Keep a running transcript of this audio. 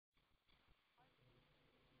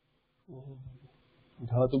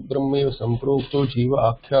धातु ब्रह्मैव संप्रोक्तो जीव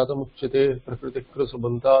आख्यातमुच्यते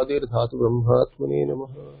प्रकृतिकृसुबन्तादिर्धातु ब्रह्मात्मने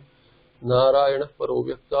नमः। नारायणः परो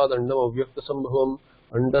व्यक्तादण्डम् अव्यक्तसम्भवम्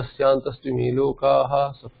अण्डस्यान्तस्त्विमे लोकाः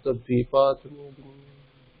सप्तद्वीपात्।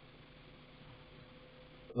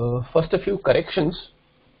 First a few corrections.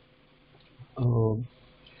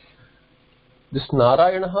 This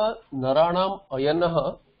Narayana, Naranam,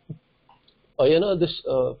 Ayana, this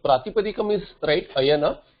Pratipadikam is right,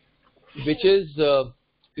 Ayana, which is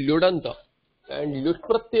Lyudanta, and Lyut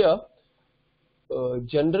Pratyaya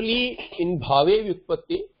generally in Bhave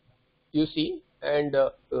Vyutpatti you see, and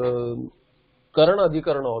Karana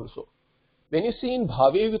Adhikarana also. When you see in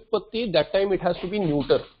Bhave Vyutpatti, that time it has to be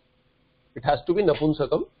neuter, it has to be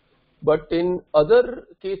Napunsakam, but in other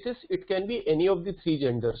cases it can be any of the three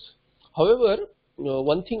genders. However,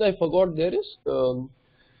 one thing I forgot there is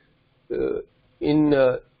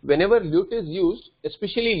whenever Lyut is used,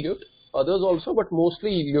 especially Lyut, others also, but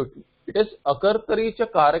mostly Lyut, it is Akartari cha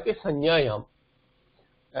Karake Sanyayam,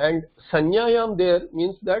 and Sanyayam there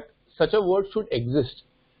means that such a word should exist.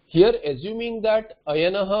 Here, assuming that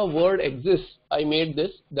Ayanaha word exists, I made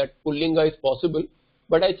this, that Pullinga is possible,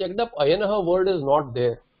 but I checked up, Ayanaha word is not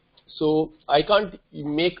there. So I can't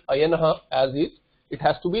make Ayanaha as is, it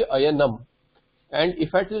has to be Ayanam. And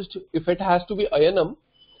if it has to be Ayanam,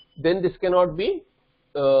 then this cannot be,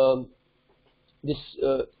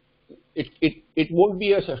 it won't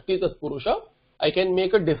be a Shashti Tatpurusha. I can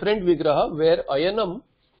make a different Vigraha where Ayanam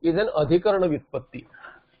is an Adhikarana Vyutpatti.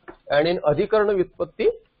 And in Adhikarana Vyutpatti,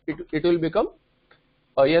 it will become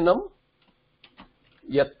Ayanam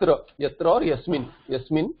Yatra or Yasmin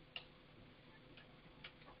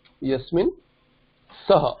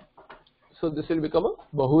Saha. So this will become a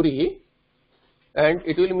Bahuri, and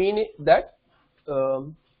it will mean that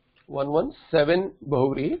 117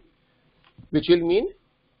 Bahuri, which will mean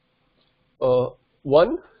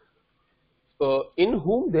one in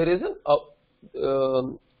whom there is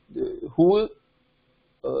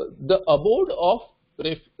the abode of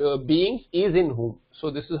beings is in whom. So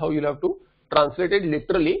this is how you will have to translate it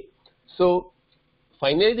literally. So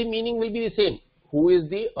finally the meaning will be the same. Who is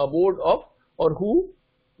the abode of, or who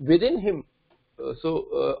within him.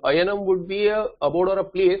 So Ayanam would be a abode or a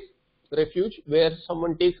place, refuge, where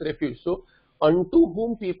someone takes refuge. So unto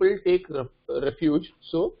whom people take refuge.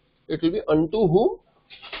 So it will be unto whom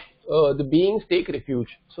the beings take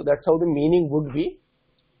refuge. So that's how the meaning would be.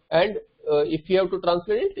 And if you have to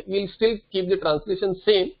translate it, we'll still keep the translation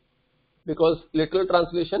same, because literal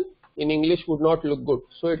translation in English would not look good.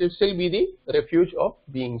 So it will still be the refuge of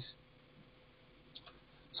beings.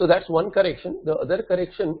 So that's one correction. The other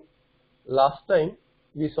correction, last time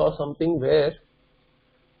we saw something where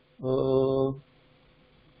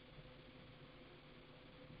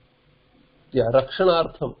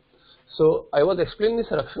Rakshanartham. So I was explaining this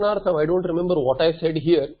Rakshanartham, I don't remember what I said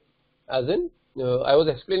here, as in I was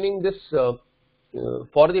explaining this for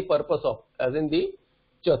the purpose of, as in the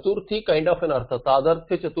Chaturthi kind of an artha,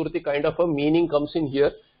 Tadarthya Chaturthi kind of a meaning comes in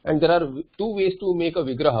here, and there are two ways to make a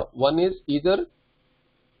Vigraha. One is either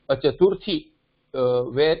a Chaturthi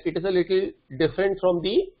where it is a little different from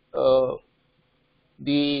the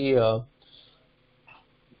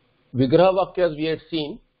Vigraha Vakyas we had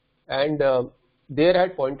seen, and there I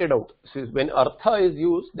had pointed out, when Artha is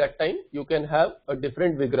used, that time you can have a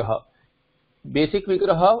different Vigraha. Basic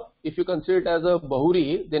Vigraha, if you consider it as a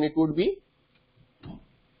Bahuri, then it would be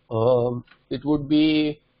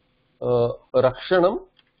Rakshanam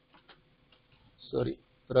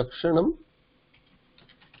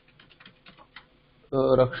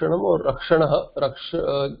or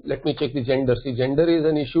Rakshanaha. Let me check the gender. See, gender is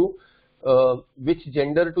an issue. Which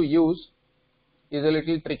gender to use is a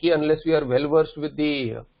little tricky unless we are well versed with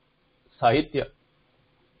the Sahitya,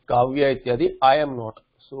 Kavya ityadi. I am not.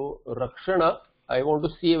 So Rakshana, I want to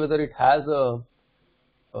see whether it has a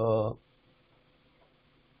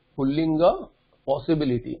Pullinga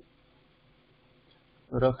possibility.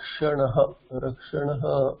 Rakshanaha.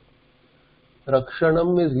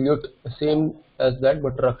 Rakshanam is Lyut, same as that,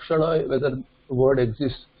 but Rakshana, whether the word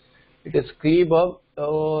exists. It is Kriba,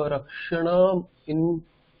 Rakshana,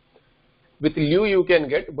 with Liu you can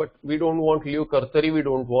get, but we don't want Liu, Kartari we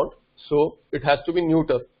don't want, so it has to be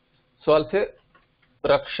neuter. So I'll say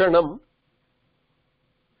Rakshanam.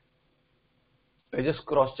 I just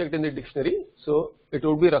cross-checked in the dictionary, so it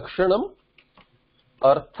would be Rakshanam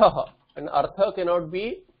Arthaha, and Artha cannot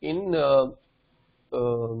be in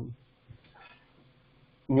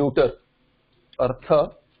neuter.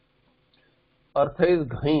 Artha is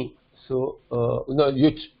Ghai, so no,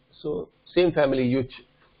 Yuch, so same family, Yuch.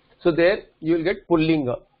 So there you will get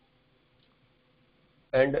Pullinga.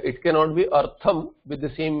 and it cannot be artham with the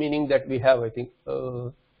same meaning that we have. I think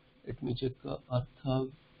let me check artha.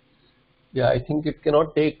 Yeah, I think it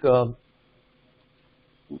cannot take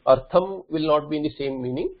artham will not be in the same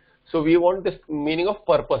meaning. So we want this meaning of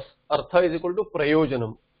purpose. Artha is equal to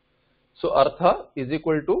prayojanam. So artha is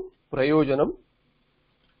equal to prayojanam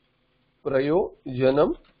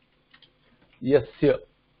yasya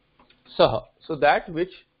saha. So that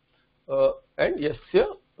which and yasya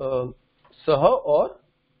saha, or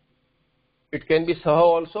it can be saha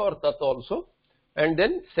also or tat also, and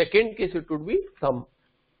then second case it would be tam.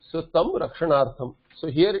 So tam rakshanartham. So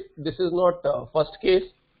here this is not first case,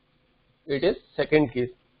 it is second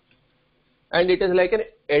case, and it is like an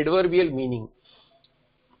adverbial meaning.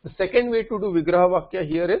 The second way to do vigraha vakya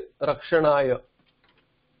here is rakshanaya,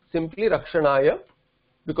 simply rakshanaya,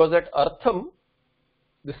 because at artham,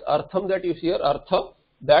 this artham that you see here, artha,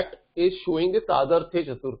 that is showing the tadarthe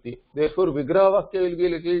chaturthi. Therefore vigraha vakya will be a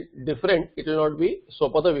little different. It will not be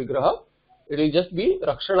sopada vigraha, it will just be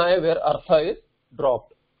rakshanaya where artha is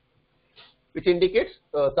dropped, which indicates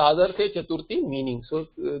tadarthe chaturthi meaning. So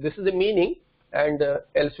this is the meaning, and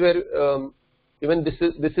elsewhere even this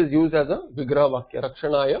is used as a vigraha vakya,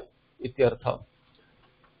 rakshanaya ityartha.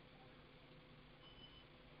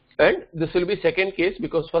 And this will be second case,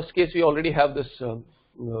 because first case we already have this,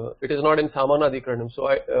 it is not in samanadhikaranam. So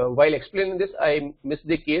while explaining this, I missed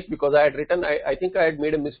the case because I had written, I think I had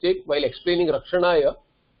made a mistake while explaining rakshanaya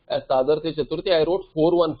as tadarthe chaturthi. I wrote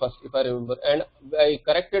 4-1 first, if I remember, and I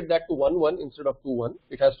corrected that to 1-1 instead of 2-1.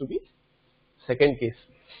 It has to be second case.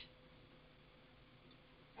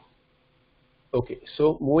 Okay,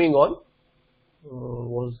 so moving on.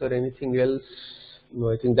 Was there anything else? No,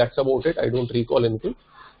 I think that's about it. I don't recall anything.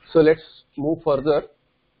 So let's move further.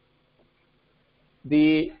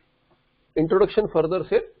 The introduction further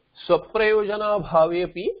says, swaprayojana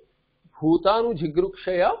bhavepi bhutanu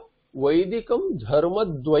jigrukshaya vaidikam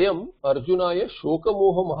dharmadvayam arjunaya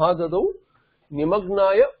shokamoha mahadadau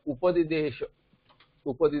nimagnaya upadidesha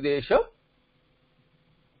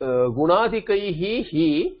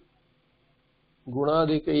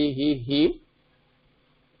gunadikaihi hi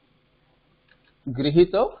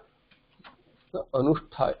grihita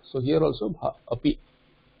anusthaya. So here also api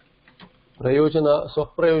prayojana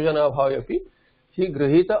swaprayojana bhavepi hi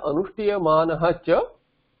grihita anushtiyamanah cha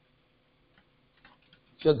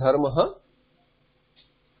dharmah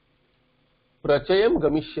prachayam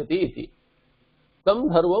gamishyati iti tam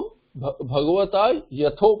dharvam bhagavata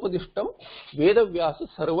yathopadishtam vedavyasa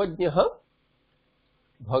sarvajnah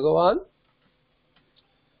भगवान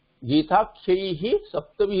गीताख्यैः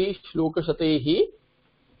सप्तभिः श्लोकशतैः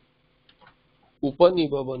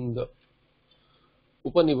उपनिबबन्ध.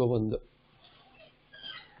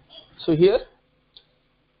 So here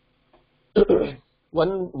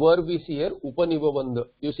one verb we see here, upanibabandha.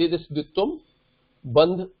 You see this ditvam,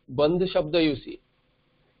 bandh shabda you see,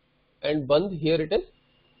 and bandh here it is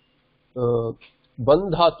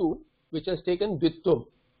bandh dhatu, which has taken ditvam,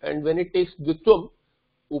 and when it takes ditvam,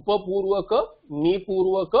 upapurvaka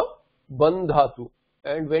nipurvaka bandh dhatu,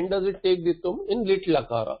 and when does it take ditvam? In lit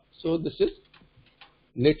lakara. So this is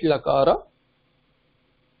lit lakara.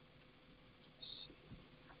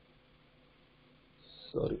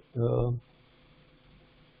 Sorry,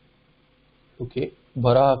 okay,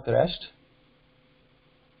 Baraha crashed.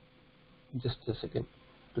 Just a second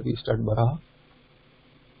to restart Baraha.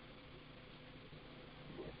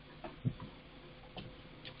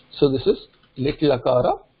 So this is lit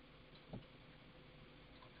lakara.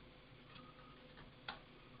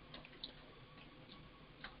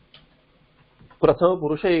 Prathama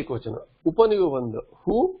purusha ekvachana. Upanibabandha.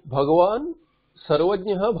 Who? Bhagavan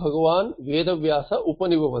Sarvajnah Bhagavan Vedavyasa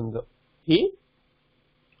Upanibabandha. He.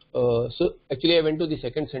 So actually I went to the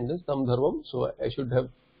second sentence, tam dharvam, so I should have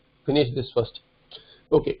finished this first.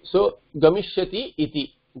 Okay, so Gamishyati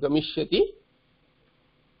iti. Gamishyati.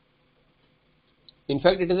 In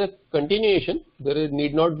fact, it is a continuation. There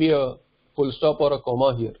need not be a full stop or a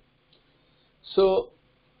comma here. So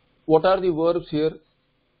what are the verbs here?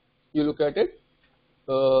 You look at it.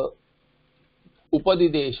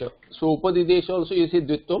 Upadidesha. So upadidesha also you see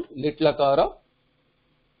dvitvam, lit lakara,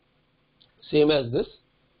 same as this.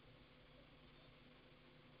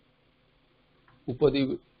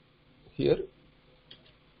 Upadi here,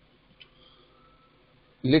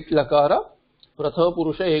 lit lakara, prathama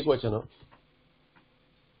purusha ekvachana.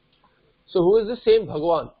 So who is the same?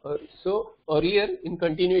 Bhagavan. So earlier in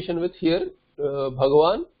continuation with here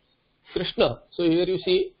Bhagavan Krishna. So here you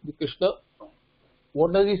see the Krishna.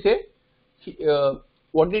 What does he say?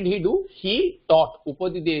 What did he do? He taught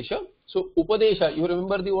upadidesha. So upadesha, you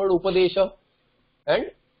remember the word upadesha,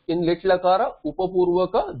 and in lit lakara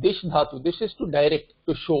upapurvaka dish dhatu. This is to direct,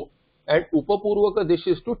 to show, and upapurvaka dish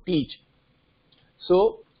is to teach. So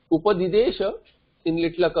upadidesha in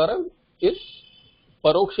lit lakara is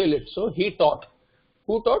paroksha lit. So he taught.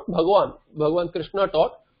 Who taught? Bhagwan. Bhagwan Krishna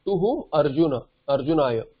taught. To whom? Arjuna.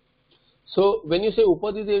 Arjunaya. So when you say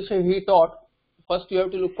upadidesha, he taught, first you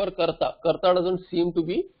have to look for karta. Karta doesn't seem to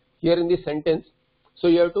be here in the sentence. So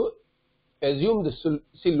you have to assume this. So,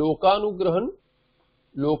 see, lokanugrahan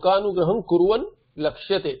kurvan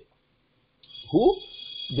lakshyate. Who?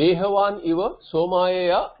 Dehavan iva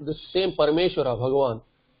somaya, the same Parameshwara, Bhagavan.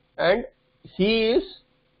 And he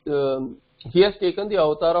has taken the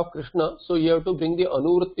avatar of Krishna. So you have to bring the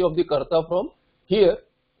anuvritti of the karta from here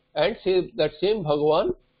and say that same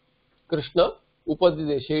Bhagavan Krishna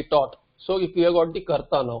upadidesha, he taught. So if we have got the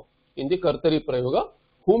karta now in the kartari prayoga,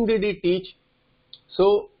 whom did he teach?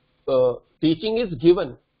 So teaching is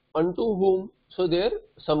given unto whom? So there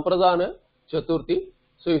sampradana chaturthi.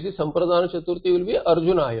 So you see sampradana chaturthi will be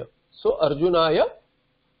Arjunaya. So Arjunaya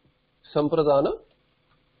sampradana,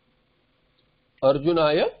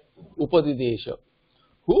 Arjunaya upadidesha.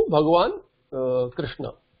 Who? Bhagavan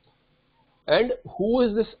Krishna. And who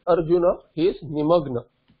is this Arjuna? He is Nimagna,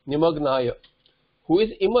 Nimagnaya, who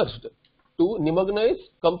is immersed. To Nimagna is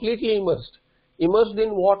completely immersed. Immersed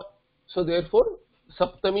in what? So therefore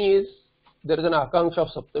Saptami is, there is an Akanksha of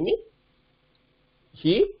Saptami.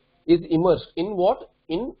 He is immersed in what?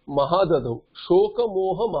 In Mahadadav. Shoka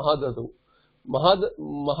Moha Mahadadav.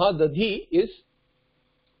 Mahadadhi is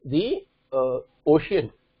the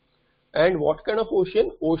ocean. And what kind of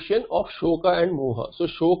ocean? Ocean of Shoka and Moha. So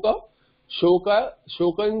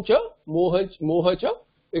Shokancha Mohacha,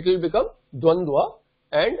 it will become Dvandva,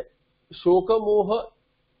 and Shoka Moha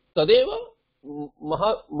Tadeva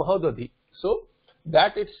Mahadadhi. So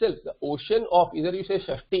that itself, the ocean of, either you say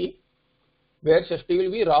Shashti, where Shashti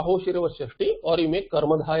will be Raho Shirava Shashti, or you make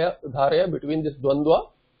Karma Dharaya between this Dvandva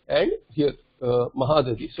and here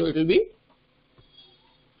Mahadadhi. So it will be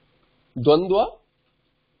Dvandva.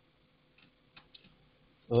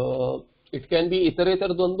 It can be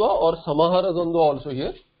Iterator Dvandva or Samahara Dvandva also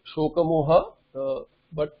here. Shoka Moha,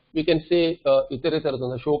 but we can say Iterator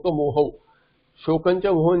Dvandva, Shoka Mohau.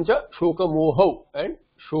 Shokancha Mohancha, Shoka Mohau, and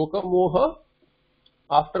Shoka Moha,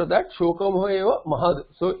 after that Shoka Moha eva Mahad.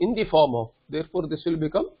 So in the form of, therefore this will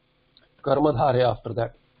become Karma Dharya after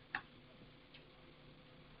that.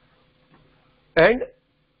 And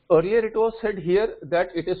earlier it was said here that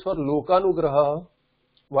it is for Lokanugraha.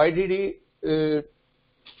 Why did he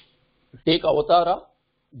take avatara?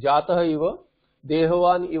 Jata iva,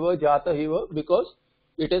 Dehavan iva, Jata iva, because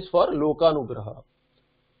it is for Lokanugraha,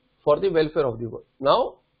 for the welfare of the world.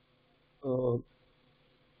 Now,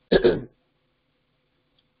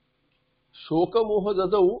 Shoka Moha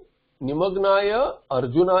Dadau Nimagnaya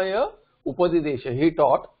Arjunaya Upadidesha, he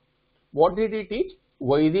taught. What did he teach?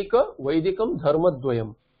 Vaidikam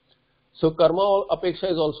Dharmadvayam. So Karma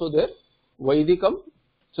Apeksha is also there. Vaidikam.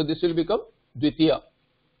 So this will become Dvitiya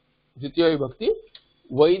Vibhakti.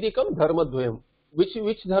 Vaidikam Dharmadvayam. Which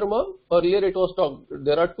dharma? Earlier it was talked.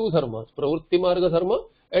 There are two dharmas, Pravritti Marga Dharma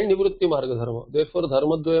and Nivritti Marga Dharma. Therefore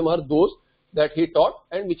Dharmadvayam are those that he taught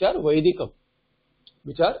and which are Vaidikam,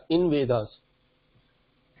 which are in Vedas.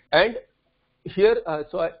 And here,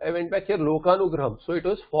 so I went back here, Lokanugraham. So it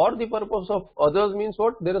was for the purpose of others, means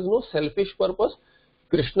what? There is no selfish purpose.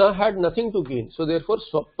 Krishna had nothing to gain. So therefore,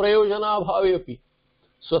 Swaprayojana Abhaveyapi.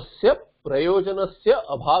 Swasya Prayojanasya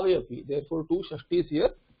Abhaveyapi. Therefore, two Shashtis here.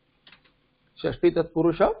 Shashti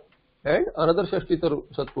Tatpurusha and another Shashti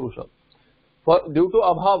Tatpurusha. For due to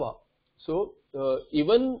Abhava. So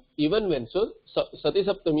even when, so Sati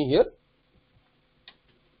Saptami here,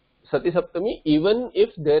 Sati Saptami, even if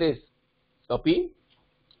there is Api,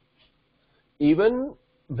 even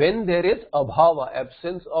when there is Abhava,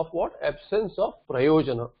 absence of what? Absence of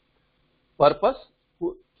Prayojana. Purpose,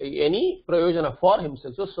 any Prayojana for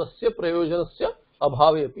himself. So Swasya Prayojanasya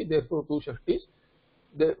Abhaveyapi, therefore two Shashtis.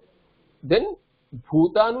 Then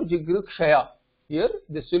Bhutanu Jigrikshaya. Here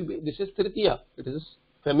this is Tritiya. It is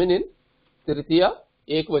feminine. Tritiya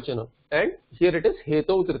Ekvachana. And here it is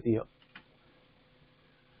Hetau Tritiya.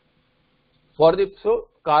 For the, so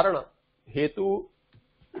Karana, Hetu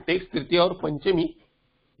takes Tritiya or Panchami.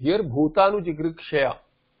 Here Bhutanu Jigrikshaya.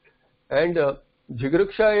 And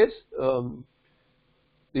Jigriksha is,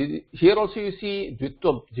 here also you see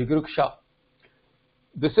Dvitvam, Jigriksha.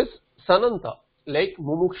 This is Sananta, like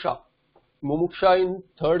Mumuksha. Mumuksha in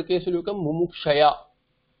third case will become Mumukshaya.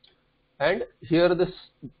 And here this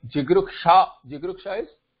Jigriksha is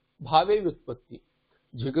Bhave Vyutpatti.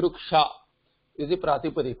 Jigriksha is a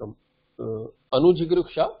Pratipadikam. Anu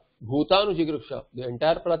Jigriksha Bhutanujigrksha. The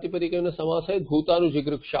entire Pratipadikana samasa is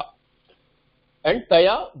Bhutanujigrksha. And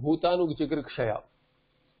Taya Bhutanujigrkshaya.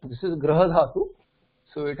 This is Graha Dhatu.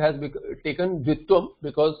 So it has taken Dvitvam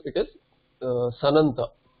because it is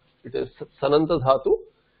Sananta. It is Sananta Dhatu.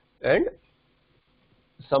 And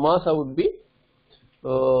samasa would be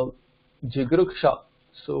Jigrksha.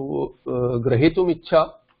 So Grahitum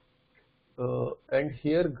Ichha. And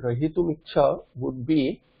here Grahitum Ichha would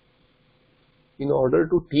be in order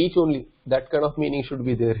to teach only. That kind of meaning should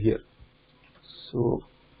be there here. So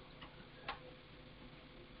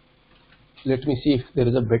let me see if there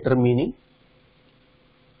is a better meaning.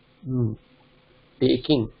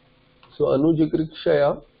 Taking. So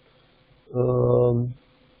Anujigrikshaya.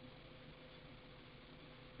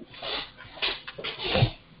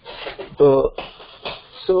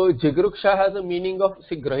 So Jigruksha has a meaning of,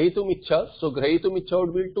 see, Grahitum Ichha. So Grahitum Ichha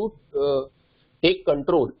would be to take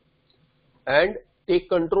control. And take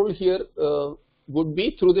control here would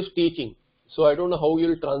be through this teaching. So I don't know how you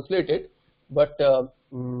will translate it, but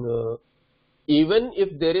even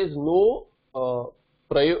if there is no own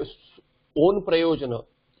prayojana,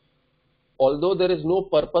 although there is no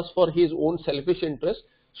purpose for his own selfish interest,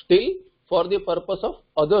 still for the purpose of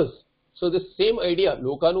others. So the same idea,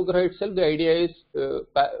 Lokanugraha itself, the idea is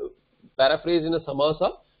paraphrased in a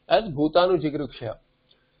samasa as Bhutanujigrikshaya.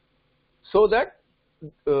 So that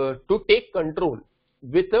to take control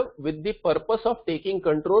with the purpose of taking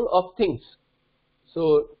control of things.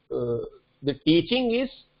 So the teaching is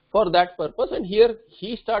for that purpose, and here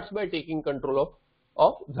he starts by taking control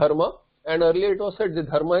of dharma, and earlier it was said the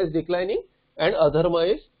dharma is declining and adharma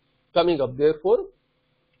is coming up. Therefore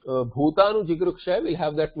Bhutanujigrikshaya will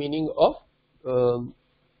have that meaning of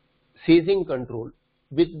seizing control,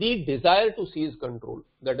 with the desire to seize control.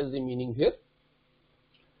 That is the meaning here.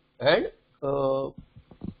 And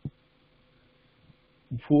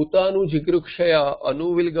Bhutanujigrikshaya,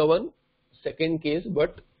 Anu will govern second case,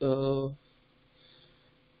 but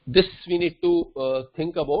this we need to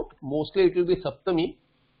think about. Mostly it will be Saptami,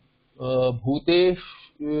 Bhuteshu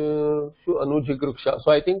Anujigrikshaya.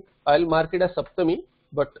 So I think I will mark it as Saptami,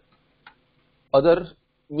 but other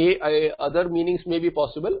meanings may be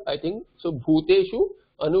possible. I think so. Bhuteshu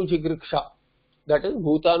Anujigrikshaya, that is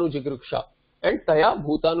Bhutanujigrikshaya, and Taya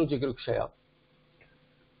Bhutanujigrikshaya.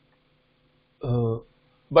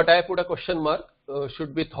 But I put a question mark,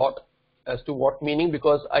 should be thought as to what meaning,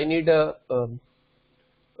 because I need a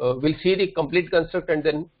we'll see the complete construct, and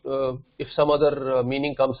then if some other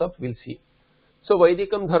meaning comes up, we'll see. So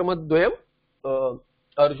Vaidikam Dharmadvayam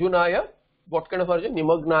Arjunaya, what kind of Arjuna?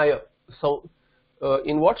 Nimagnaya. So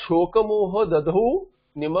in what? Shokamoha Dadhu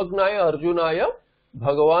Nimagnaya Arjunaya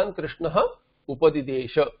Bhagavan Krishnaha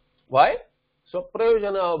Upadidesha. Why?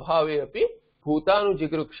 Swaprayojana Abhave api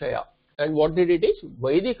Bhutanujigrikshaya. And what did it is?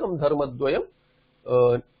 Vaidikam Dharmadvayam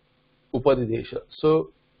Upadidesha.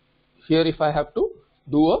 So here if I have to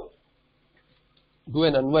do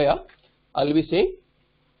an Anvaya, I will be saying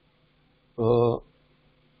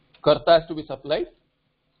Karta has to be supplied.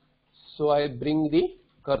 So I bring the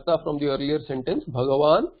Karta from the earlier sentence.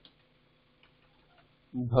 Bhagavan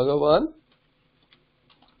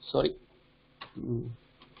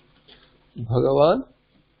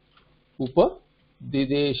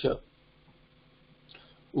Upadidesha.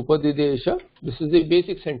 Upadidesha, this is the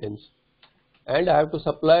basic sentence, and I have to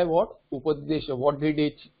supply what? Upadidesha. What did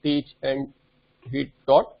he teach? And he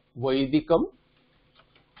taught Vaidikam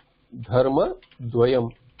Dharma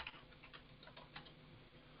Dvayam.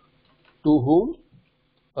 To whom?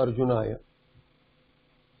 Arjunaya.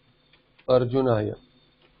 Arjunaya.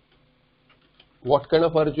 What kind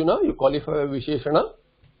of Arjuna? You qualify a Visheshana.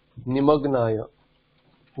 Nimagnaya.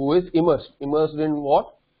 Who is immersed. Immersed in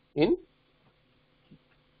what? In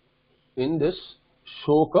this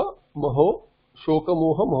Shoka Moha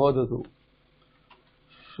Mahodadhu.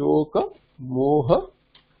 Shoka Moha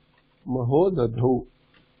Mahodadhu.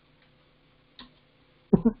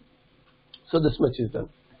 So this much is done.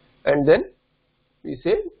 And then we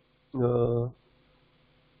say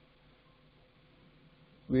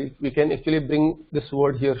we can actually bring this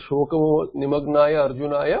word here. Shoka Moha Nimagnaya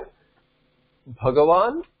Arjunaya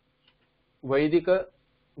Bhagavan Vaidikam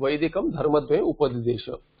Dharmadvaya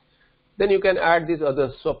Upadidesha. Then you can add these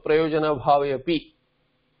others. Swaprayojana Bhavayapi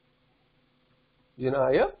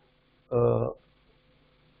Jinaya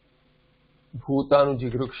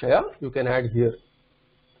Bhutanujigrikshaya. You can add here.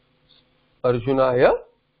 Arjunaya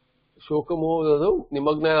Shokamodadu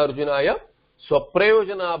Nimagnaya Arjunaya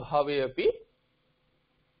Swaprayojana Bhavayapi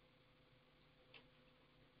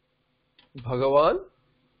Bhagavan.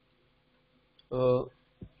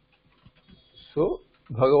 So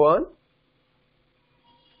Bhagavan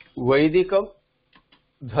Vaidikam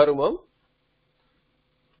dharmam,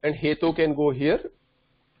 and hetu can go here.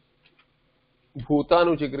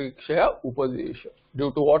 Bhutanujigrikshaya upadesha.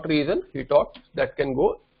 Due to what reason he taught, that can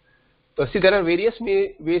go. See, there are various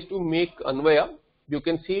ways to make anvaya. You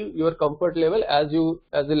can see your comfort level as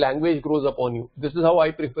the language grows upon you. This is how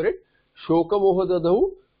I prefer it. Shoka moha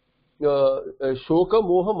dadau, shoka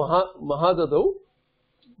moha mahadadau.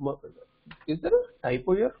 Is there a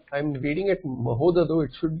typo here? I am reading it mahodadau.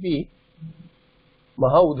 It should be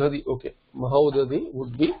mahaudhadi. Okay, mahaudhadi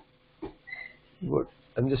would be good.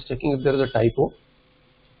 I am just checking if there is a typo.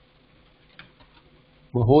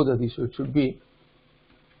 Mahodhadi, so it should be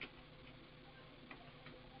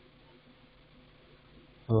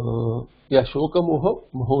yeah, shoka moha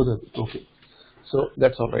mahodhadi. Okay, so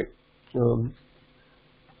that's all right.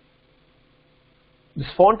 This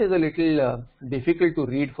font is a little difficult to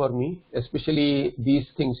read for me, especially these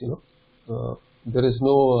things. There is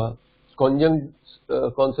no conjunct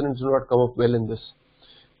consonants do not come up well in this.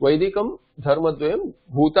 Vaidikam dharmadvayam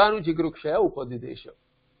bhutanujigruksha upadidesha.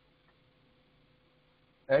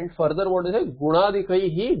 And further, what is it?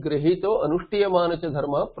 Gunadikaihi grihito anuštiyamanacha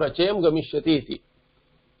dharma prachayam gamishyati iti.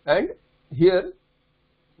 And here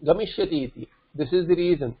gamishyati iti. This is the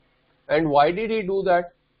reason. And why did he do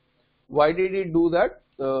that? Why did he do that?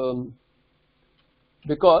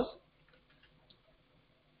 Because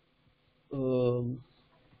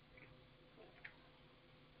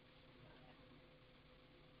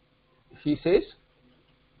he says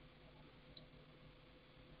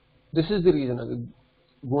this is the reason.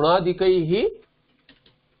 Gunadikaihi,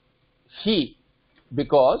 he,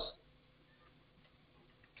 because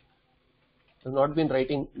I have not been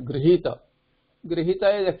writing grihita.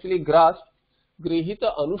 Grihita is actually grasped.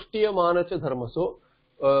 Grihita anuštiyamanacha dharma. So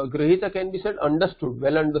grihita can be said understood,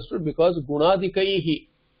 well understood, because gunadikaihi,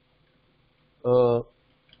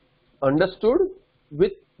 understood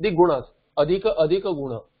with the gunas, adhika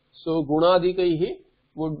guna. So gunadikaihi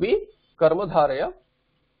would be karmadharaya.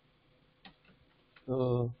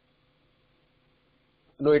 No,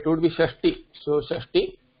 it would be shashti. So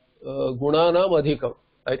shashti gunanam adhikam.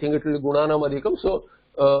 I think it will be gunanam adhikam. So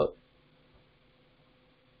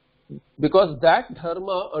because that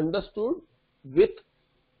dharma understood with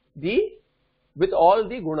all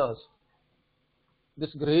the gunas,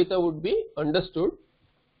 this grihita would be understood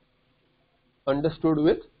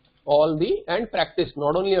with all the, and practiced,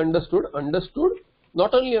 not only understood,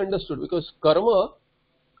 not only understood, because karma,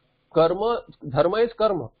 dharma is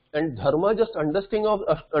karma, and dharma, just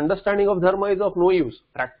understanding of dharma is of no use.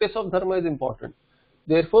 Practice of dharma is important.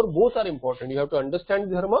 Therefore, both are important. You have to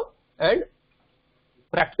understand dharma and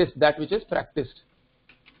practice that which is practiced.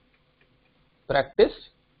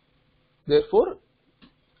 Therefore,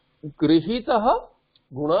 grihitaha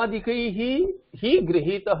gunadikaihi hi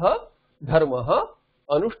grihitaha dharmaha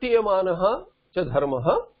anuštiyamanaha cha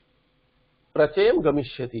dharmaha prachayam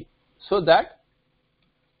gamishyati. So that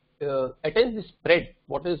attains the spread.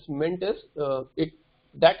 What is meant is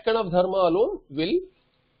that kind of dharma alone will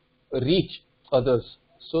reach others.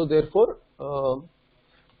 So therefore, how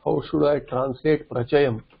should I translate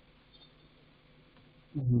prachayam?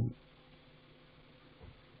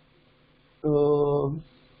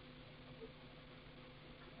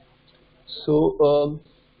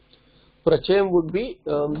 Prachayam would be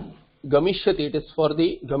gamishyati. It is for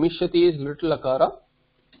the gamishyati is little akara,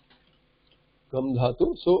 gam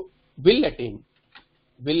dhatu. So will attain.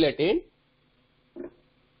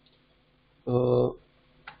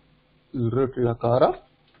 Little akara.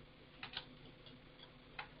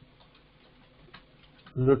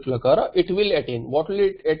 It will attain. What will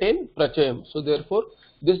it attain? Prachayam. So therefore,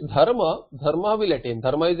 this dharma will attain.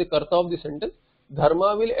 Dharma is the karta of the sentence.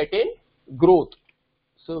 Dharma will attain growth.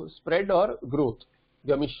 So spread or growth.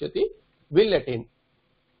 Gamishyati, will attain.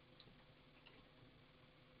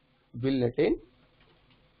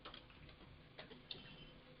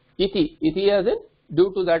 Iti as in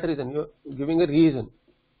due to that reason. You are giving a reason.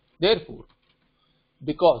 Therefore,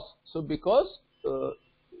 because. So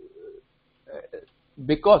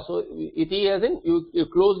iti as in you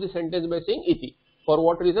close the sentence by saying iti. For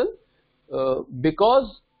what reason?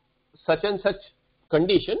 Because such and such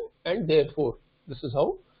condition, and therefore. This is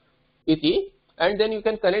how iti, and then you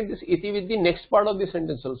can connect this iti with the next part of the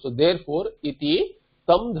sentence also. Therefore, iti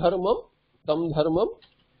tam dharmam,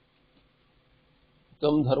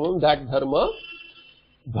 that dharma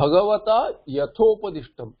bhagavata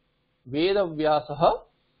yathopadishtam vedavyasaha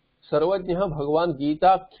sarvajnah bhagavan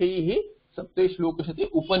gitaakhyaihi sapte shlokashati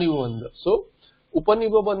upanibabandha. So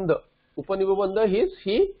upanibabandha is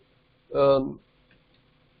he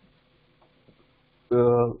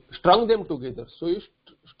strung them together. So he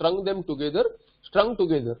strung them together, strung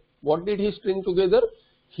together. What did he string together?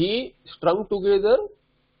 He strung together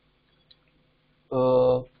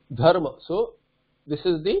dharma. So this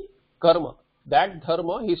is the karma. That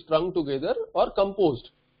dharma he strung together or composed,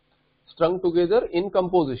 strung together in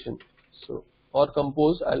composition. So or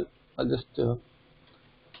composed. I'll just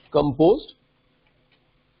composed.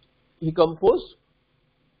 He composed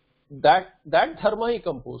that dharma he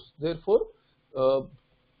composed. Therefore,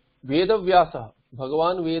 Vedavyasa,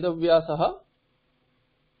 Bhagavan Vedavyasa,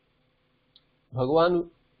 Bhagavan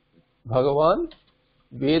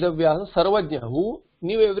Vedavyasa Sarvajna, who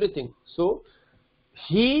knew everything. So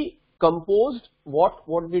he composed what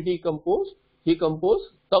did he compose? He composed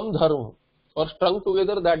tam dharma, or strung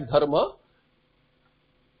together that dharma.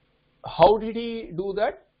 How did he do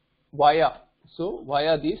that? Via. So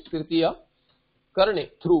via these Tritiya Karne,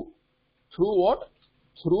 through what?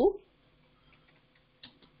 Through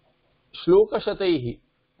Shlokashataihi.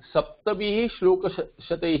 Saptabhihi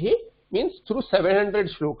Shlokashataihi means through 700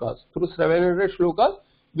 shlokas. Through 700 shlokas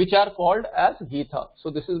which are called as Gita. So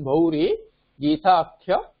this is Bhauri Gita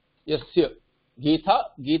Akhya Yasya.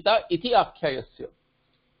 Gita iti Akhya Yasya.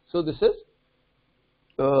 So this is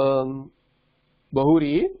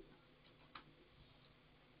Bhauri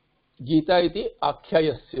Gita iti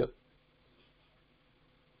Akhya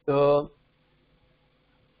Yasya.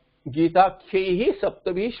 Gitakhyahi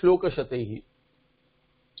Saptabhi Shlokashataihi.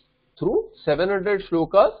 Through 700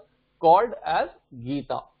 shlokas called as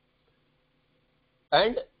Gita.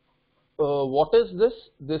 And what is this?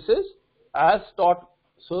 This is as taught.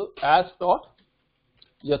 So as taught,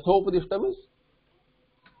 Yathopadishtam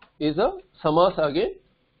is a samas again.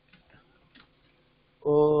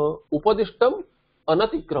 Upadishtam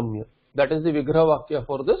Anatikramya. That is the Vigraha Vakya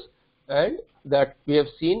for this, and that we have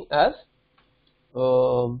seen as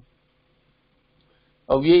Avyayi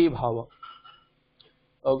Bhava.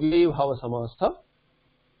 Avyayi Bhava Samastha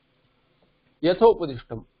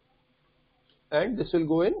Yathopadishtam. And this will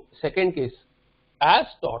go in second case. As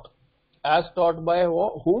taught. As taught by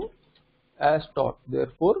whom? As taught.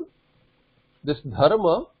 Therefore, this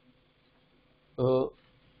dharma,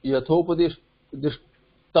 Yathopadishtam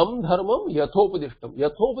dharmam Yathopadishtam.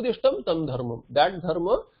 Yathopadishtam tam dharmam. That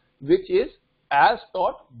dharma which is as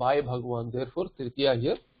taught by Bhagavan. Therefore, Tritiya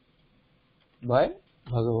here by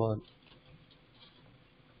Bhagavan.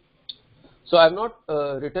 So I have not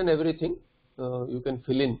written everything. You can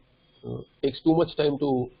fill in. Takes too much time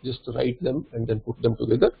to just write them and then put them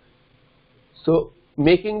together. So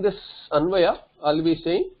making this Anvaya, I'll be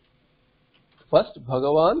saying first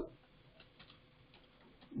Bhagavan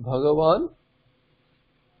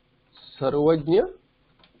Sarvajna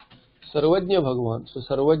Bhagavan. So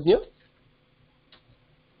Sarvajna,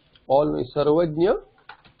 all Sarvajna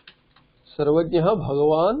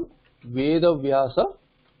Bhagavan Vedavyasa.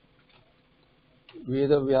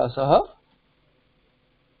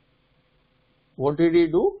 What did he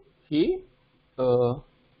do? He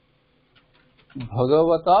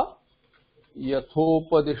Bhagavata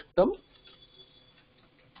Yathopadishtam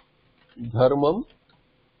Dharmam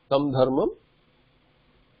Tam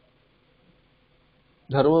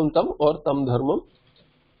or Tam Dharmam.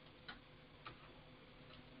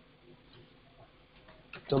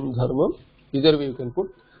 Tam Dharmam. Either way you can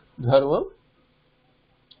put Dharmam.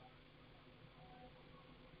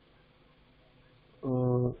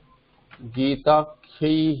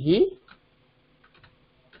 Gitakhyahi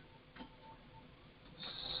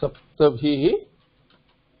Saptabhihi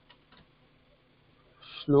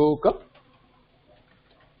Shloka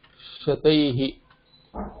Shataihi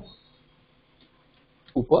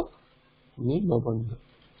Upanibandha.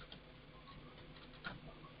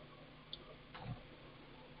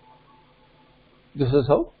 This is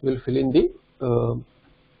how we will fill in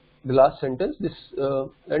the last sentence. This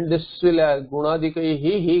and this will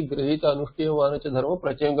Gunadikaihi hi grihita anushtyavana cha dharma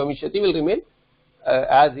prachayam gamishyati will remain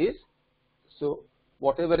as is. So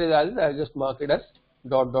whatever is as is, I will just mark it as ...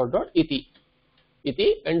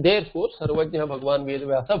 iti, and therefore Sarvajna Bhagavan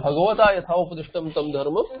Vedavyasa Bhagavata yatha upadishtam tam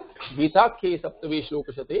dharmam Gitakhye saptavi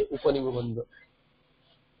shlokashate upanibandha.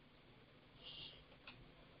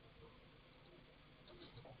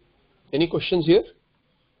 Any questions here?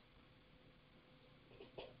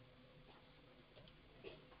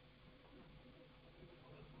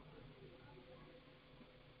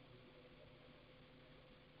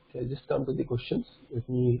 Okay, just come to the questions. Let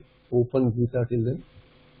me open Gita till then.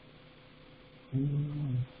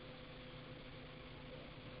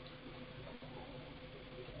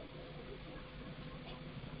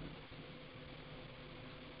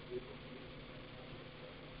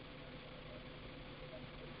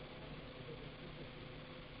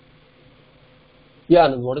 Yeah,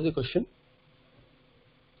 Anand, what is the question?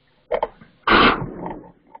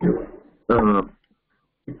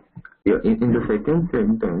 Yeah, in the second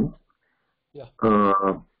sentence, Yeah.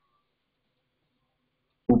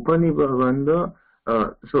 Upanibhavanda,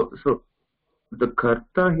 so the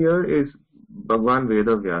karta here is Bhagwan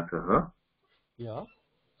Vedavyasa, Yeah.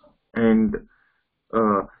 and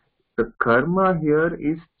the karma here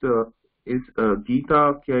is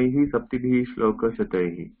Gita Kyaihi Saptibhi Shloka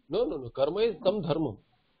Shataihi. No. Karma is tam dharmam.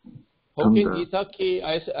 How Tam can dharma. Gita ke?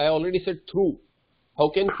 I already said through. How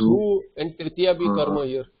can Through. through and tritiya be karma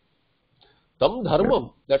here? Tam dharmam. Yeah.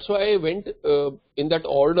 That's why I went in that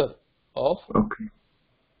order of Okay.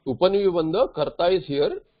 Upanibandha. Karta is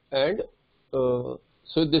here, and so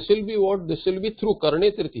this will be what? This will be through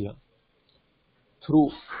karne tritiya.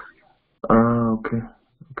 Through. Okay.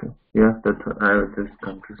 Okay. Yeah, that's I was just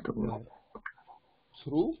confused about.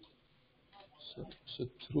 Through. So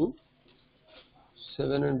through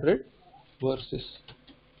 700 verses.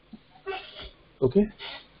 Okay.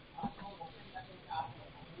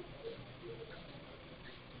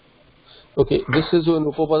 Okay, this is an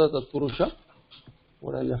Upapada Tatpurusha.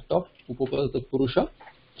 What I left off, Upapada Tatpurusha.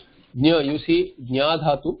 Jna, you see Jna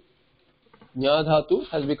Dhatu. Jna Dhatu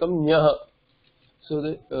has become Jnaha.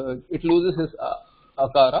 So it loses its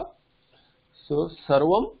akara. So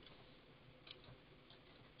Sarvam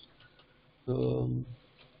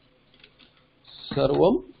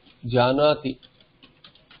Sarvam Janati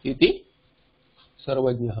iti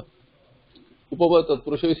Sarvajnaha. Upapada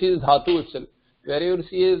Tatpurusha, you see the Dhatu itself. Wherever you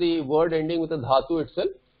see the word ending with a Dhatu itself,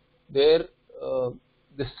 there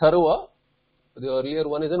the Sarva, the earlier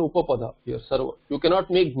one is an Upapada, here Sarva. You cannot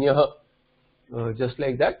make Jnaha just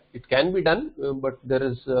like that. It can be done, but there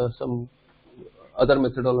is some other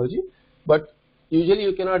methodology. But usually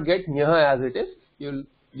you cannot get Jnaha as it is. You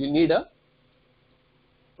need an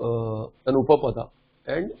Upapada.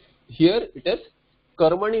 And here it is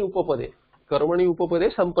Karmani Upapade. Karmani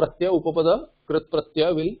Upapade, some Pratyaya Upapada, Krit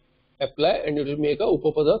Pratyaya will apply and it will make a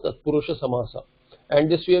Upapada Tatpurusha Samasa. And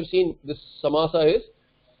this we have seen, this Samasa is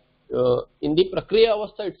in the Prakriya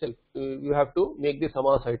Avastha itself. You have to make the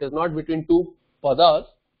Samasa. It is not between two Padas,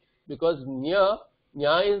 because Nya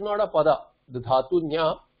is not a Pada. The Dhatu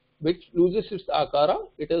Nya, which loses its Akara,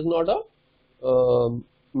 it is not a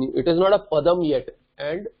Padam yet.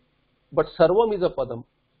 But Sarvam is a Padam.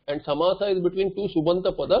 And Samasa is between two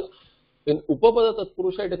Subanta Padas. In Upapada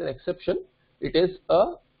Tatpurusha, it is an exception. It is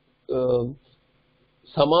a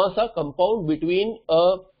Samasa compound between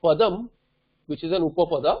a Padam, which is an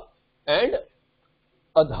Upapada, and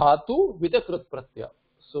a Dhatu with a Krit Pratyaya.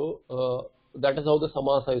 So that is how the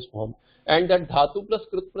Samasa is formed. And that Dhatu plus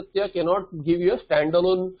Krit Pratyaya cannot give you a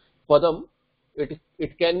standalone Padam. It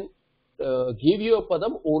can give you a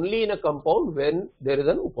Padam only in a compound when there is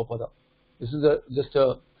an Upapada. This is just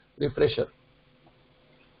a refresher.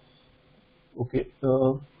 Okay.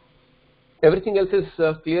 Everything else is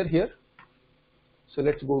clear here. So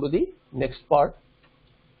let's go to the next part.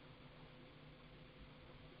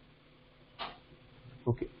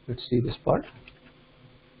 Okay, let's see this part.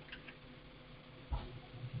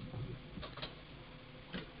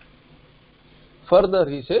 Further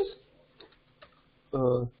he says,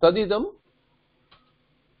 Tadidam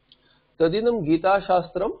Gita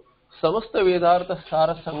Shastram Samasta Vedartha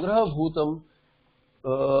Sara Sangraha Bhutam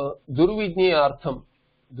Durvijnayartham.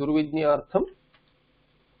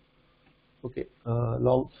 Okay,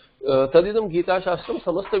 long. Tadidam Gita Shastram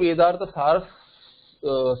Samasta Vedartha Sara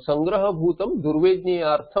Sangraha Bhutam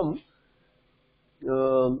Durvijnayartham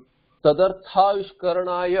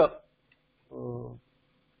Tadarthavishkaranaya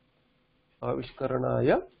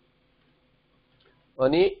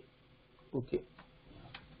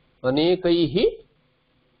अनेकैः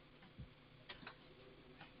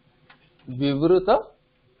विवृत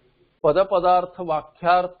पदपदार्थ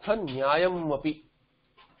वाक्यार्थ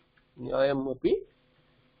न्यायमपि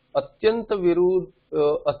अत्यंत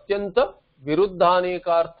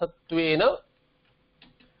विरुद्धानेकार्थत्वेन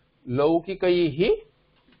लौकिकैः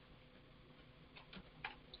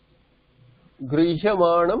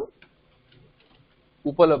गृह्यमाणम्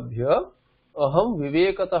उपलभ्य अहम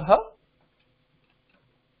विवेकतः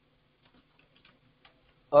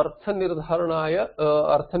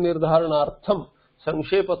अर्थनिर्धारणार्थम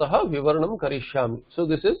संक्षेपतः विवरणं करिष्यामि. So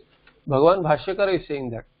this is Bhagavan Bhashyakara is saying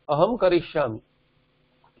that aham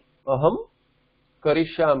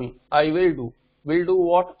karishyami, I will do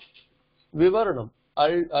what? Vivaranam.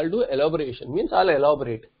 I'll do elaboration, means I'll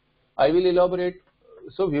elaborate. I will elaborate.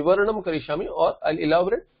 So vivaranam karishyami, or I'll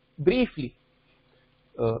elaborate briefly.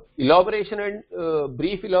 Elaboration and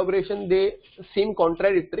brief elaboration, they seem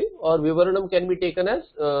contradictory, or vivaranam can be taken as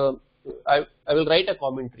I will write a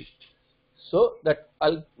commentary. So that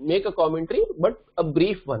I'll make a commentary, but a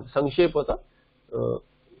brief one, Sanshepata.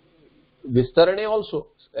 Vistarane also,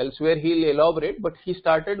 elsewhere he will elaborate, but he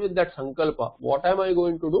started with that Sankalpa. What am I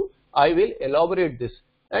going to do? I will elaborate this,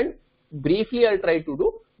 and briefly I'll try to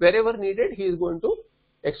do. Wherever needed, he is going to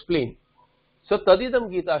explain. So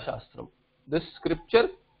Tadidam Gita Shastram. This scripture,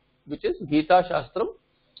 which is Gita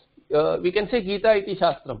Shastram, we can say Gita iti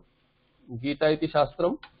Shastram. Gita iti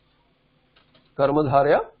Shastram,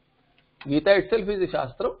 Karmadharya. Gita itself is a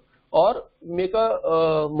Shastram, or make a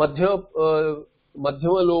Madhyama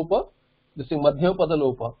Lopa, this is Madhyama Pada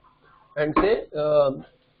Lopa, and say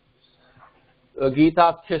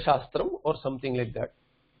Gitakhya Shastram or something like that.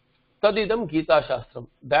 Tadidam Gita Shastram.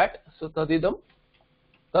 That, so Tadidam,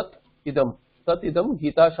 Tat idam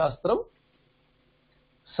Gita Shastram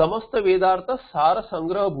Samasta Vedartha Sara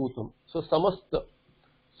Sangraha Bhutam. So Samasta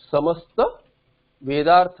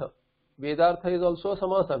Vedartha. Vedartha is also a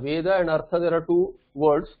samasa. Veda and Artha, there are two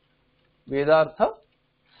words. Vedartha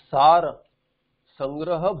Sara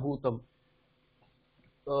Sangraha Bhutam.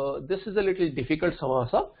 This is a little difficult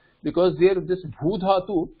samasa because there this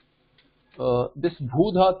Bhudhatu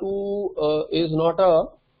is not a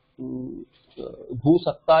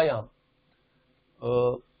Bhusattayam.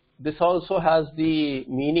 This also has the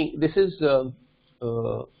meaning. This is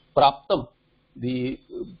Praptam. The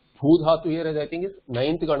Bhudhatu here is, I think, is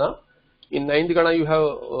 9th Gana. In 9th Gana you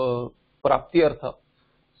have Prapti Artha.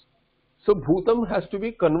 So Bhutam has to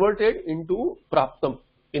be converted into Praptam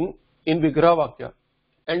in Vigraha Vakya,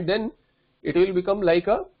 and then it will become like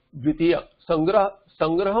a Dvitiya.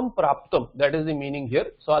 Sangraham Praptam, that is the meaning here.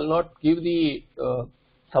 So I will not give the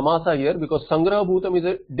samasa here because Sangraha Bhutam is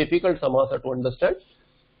a difficult samasa to understand.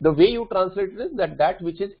 The way you translate it is that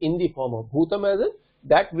which is in the form of. Bhutam as in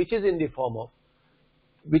that which is in the form of.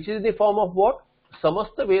 Which is the form of what?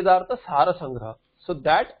 Samasta Vedartha Sara Sangraha. So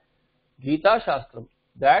that Gita Shastram,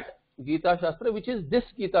 which is this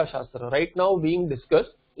Gita Shastra right now being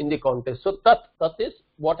discussed in the context. So Tat is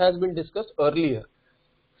what has been discussed earlier,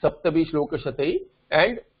 Saptabi Shloka Shatai,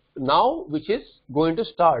 and now which is going to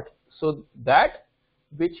start. So that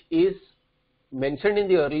which is mentioned in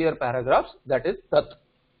the earlier paragraphs, that is Tat,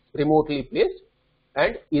 remotely placed,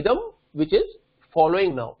 and Idam, which is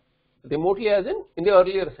following now, remotely as in the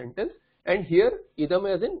earlier sentence, and here Idam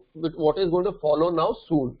as in what is going to follow now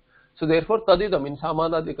soon. So therefore Tadidam in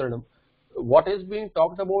Samanadikaranam, what is being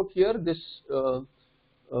talked about here, this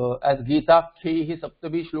as Gita Khehi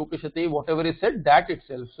Saptabi Shlokashate, whatever is said, that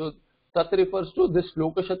itself. So Tat refers to this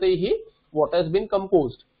Shlokashatehi, what has been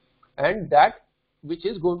composed, and that which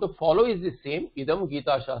is going to follow is the same. Idam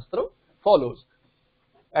Gita Shastram follows.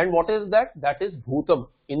 And what is that? That is Bhutam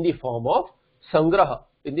in the form of Sangraha,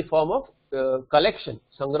 in the form of collection.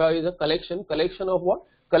 Sangraha is a collection. Collection of what?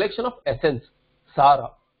 Collection of essence.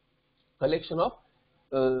 Sara. Collection of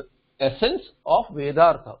essence of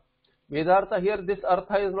Vedartha. Vedartha here, this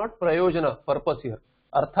Artha is not Prayojana, purpose here.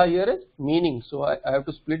 Artha here is meaning. So I have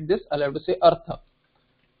to split this. I'll have to say Artha.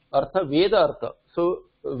 Artha, Veda Artha. So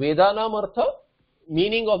Vedanam Artha,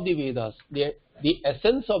 meaning of the Vedas. The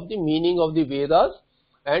essence of the meaning of the Vedas,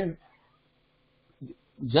 and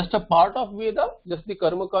just a part of Veda, just the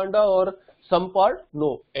Karma Kanda or some part?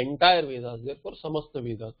 No, entire Vedas. Therefore Samasta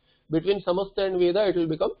Vedas. Between Samasta and Veda it will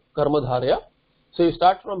become Karmadharya. So you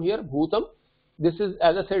start from here, Bhutam. This is,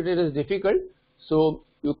 as I said, it is difficult. So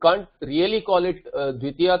you can't really call it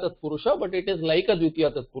Dvitiya Tatpurusha, but it is like a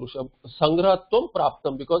Dvitiya Tatpurusha. Sangrahatvam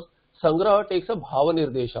Praptam, because Sangraha takes a Bhava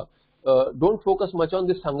Nirdesha. Don't focus much on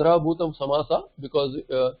this Sangraha Bhutam Samasa because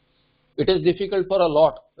it is difficult for a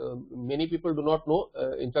lot. Many people do not know.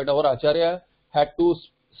 In fact, our Acharya had to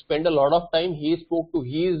spend a lot of time. He spoke to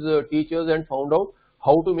his teachers and found out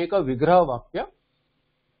how to make a Vigraha Vakya.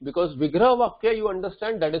 Because Vigraha Vakya, you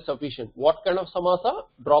understand, that is sufficient. What kind of samasa?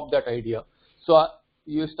 Drop that idea. So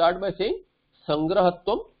you start by saying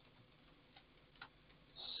Sangrahatvam.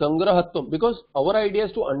 Sangrahatvam. Because our idea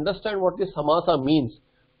is to understand what this samasa means.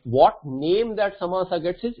 What name that samasa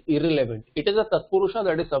gets is irrelevant. It is a Tatpurusha,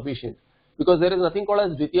 that is sufficient. Because there is nothing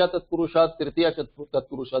called as Dvitiya Tatpurusha, Tritiya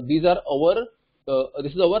Tatpurusha. These are our,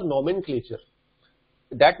 this is our nomenclature.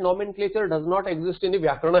 That nomenclature does not exist in the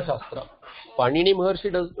Vyakarana Shastra. Panini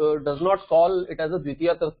Maharshi does not call it as a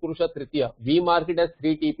Dvitiya Tatpurusha Tritiya. We mark it as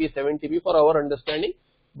 3 TP, 7 TP for our understanding.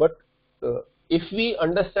 But if we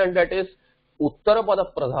understand that is Uttara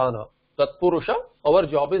Pada Pradhana Tatpurusha, our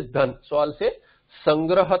job is done. So I'll say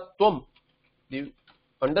Sangrahatvam. The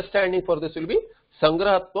understanding for this will be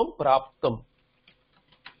Sangrahatvam Praptam.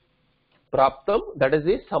 Praptam, that is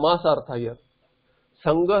the Samasartha here.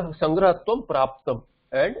 Sangrahatvam Praptam,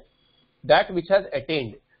 and that which has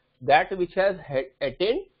attained. that which has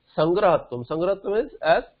attained sangrahatvam. Sangrahatvam is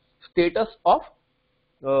as status of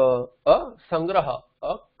a sangraha,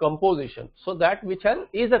 a composition. So that which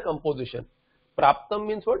is a composition. Praptam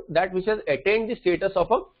means what? That which has attained the status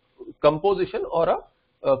of a composition or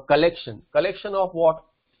a collection. Collection of what?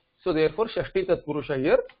 So therefore Shashti Tatpurusha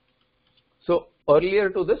here. So earlier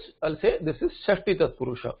to this, I'll say this is Shashti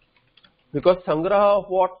Tatpurusha. Because sangraha of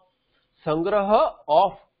what? Sangraha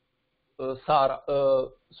of Sara.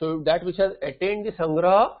 So that which has attained the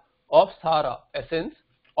sangraha of Sara, essence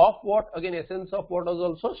of what? Again, essence of what is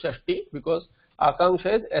also Shashti, because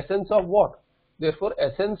Akanksha is essence of what? Therefore,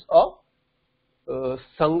 essence of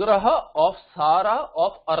sangraha of Sara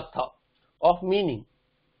of Artha, of meaning.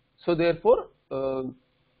 So therefore,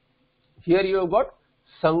 here you have got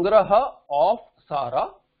sangraha of Sara,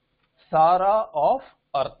 Sara of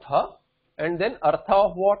Artha, and then Artha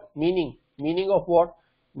of what? Meaning. Meaning of what?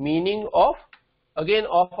 Meaning of, again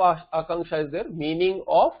of Akanksha is there, meaning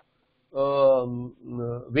of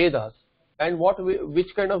Vedas. And what?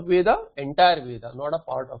 Which kind of Veda? Entire Veda, not a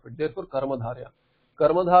part of it. Therefore, Karmadharya.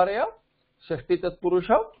 Karmadharya, Shashti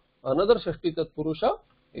Tatpurusha, another Shashti Tatpurusha,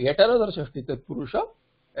 yet another Shashti Tatpurusha,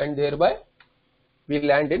 and thereby we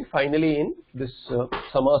land in finally in this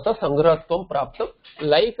Samasa Sangrahatvam Praptam,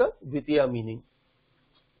 like a Dvitiya meaning.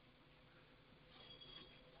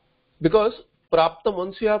 Because Praptam,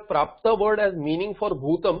 once you have Prapta word as meaning for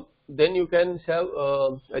Bhutam, then you can have,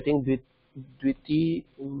 I think, Dviti,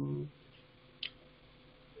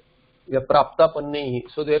 Prapta Pannehi.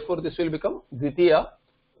 So therefore this will become Dvitiya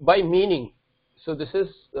by meaning. So this is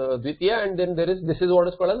Dvitiya, and then this is what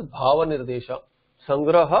is called as Bhava Nirdesha.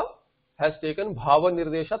 Sangraha has taken Bhava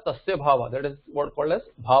Nirdesha, Tasya Bhava. That is what is called as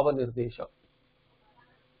Bhava Nirdesha.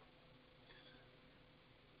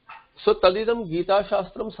 So Tadidam Gita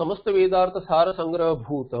Shastram Samasta Vedartha Sara Sangraha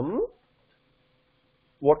Bhutam.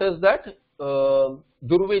 What is that?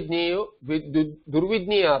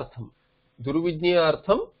 Durvidnyayartham.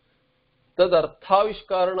 Durvidnyayartham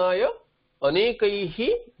Tadarthavishkaranaya Anekaihi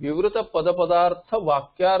Vivruta Padapadartha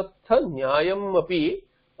Vakyartha Nyayam Api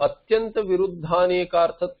Atyanta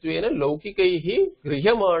Viruddhanekarthatvena Laukikaihi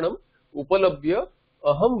Grihyamanam Upalabhya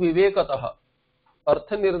Aham Vivekataha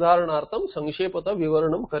Artha Nirdharanartham Sanshepata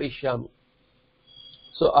Vivaranam Karishyami.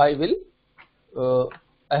 So I will,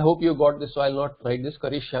 I hope you got this, so I will not write this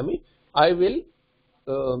Karishyami. I will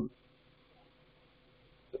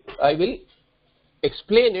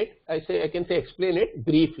explain it. I can say explain it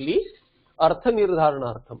briefly. Artha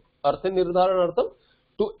Nirdharanartham. Artha Nirdharanartham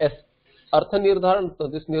to Artha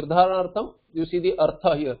Nirdharanartham. This Nirdharanartham, you see the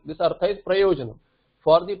Artha here. This Artha is Prayojanam,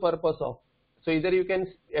 for the purpose of. So either you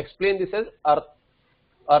can explain this as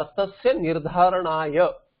Arthasya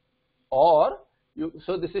Nirdharanaya, or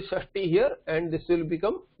so this is Shashti here, and this will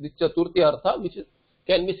become the Chaturthi Artha, which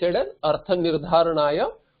can be said as Artha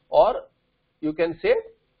Nirdharanaya, or you can say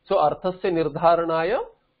so Arthasya Nirdharanaya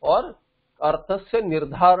or Arthasya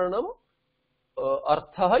Nirdharanam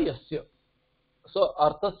Artha Yasya. So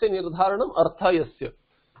Arthasya Nirdharanam Artha Yasya.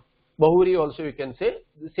 Bahuri also you can say,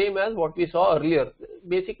 the same as what we saw earlier.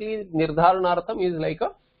 Basically Nirdharanartham is like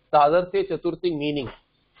a Tadartya Chaturthi meaning.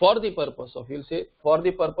 For the purpose of, you'll say, for the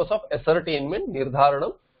purpose of ascertainment,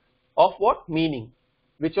 Nirdharanam, of what? Meaning,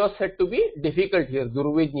 which was said to be difficult here,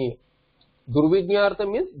 Durvidnyaya.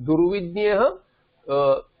 Durvidnyartham means Durvidnyaha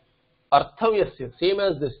Arthavyasya, same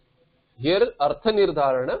as this. Here, Artha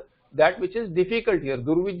Nirdharana, that which is difficult here.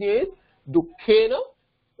 Durvidnyaya is Dukkhena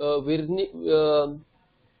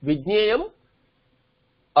Vijnayam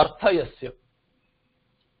Arthayasya.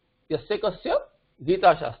 Yasya Kasya?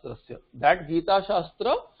 Gita Shastrasya. That Gita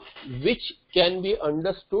Shastra which can be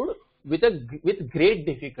understood with great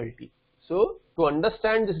difficulty. So to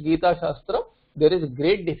understand this Gita Shastra, there is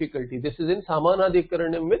great difficulty. This is in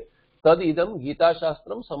Samanadhikaranam with Tad idam Gita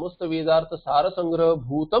Shastram Samasta Vedartha Sara Sangraha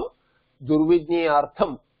Bhutam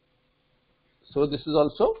Durvidnyayartham. So this is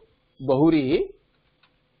also Bahuri.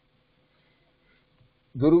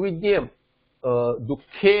 Durvidnyam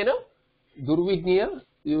Dukkhena Durvidnyaya.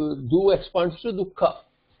 You do expands to dukkha.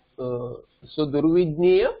 So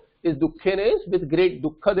Durvidnyaya is Dukkhena is with great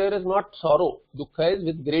dukkha. There is not sorrow. Dukkha is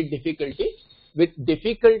with great difficulty. With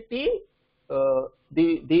difficulty,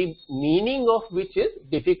 the meaning of which is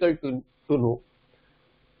difficult to know.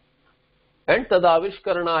 And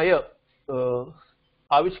Tadavishkaranaya,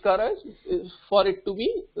 Avishkara is for it to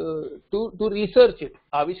be to research it.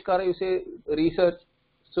 Avishkara you say research.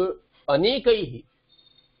 So Anekaihi.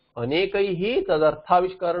 Anekaihi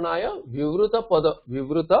tadarthavishkaranaya vivruta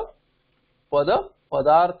pada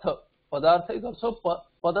padartha. Padartha is also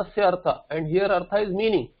padasya artha, and here artha is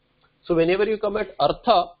meaning. So whenever you come at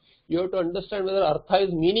artha, you have to understand whether artha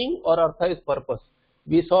is meaning or artha is purpose.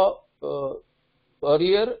 We saw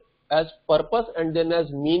earlier as purpose and then as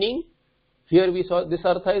meaning. Here we saw this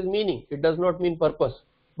artha is meaning, it does not mean purpose.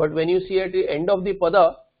 But when you see at the end of the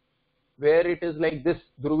pada, where it is like this,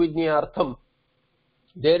 Durvijnayartham,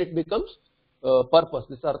 there it becomes purpose.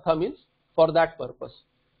 This artha means for that purpose.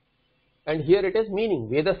 And here it is meaning,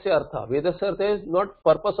 Vedasya artha. Vedasya artha is not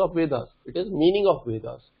purpose of Vedas, it is meaning of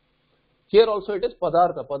Vedas. Here also it is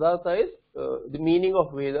padartha. Padartha is the meaning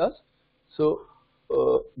of Vedas. So,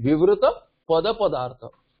 Vivruta pada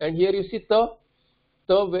padartha. And here you see ta.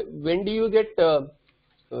 When do you get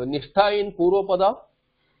nishtha in Purva pada?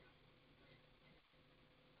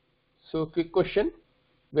 So, quick question.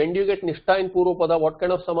 When do you get nishtha in Purva pada? What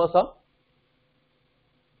kind of samasa?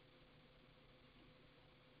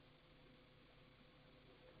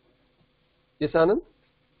 Yes, Anand?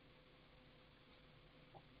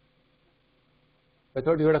 I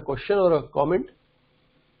thought you had a question or a comment.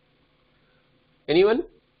 Anyone?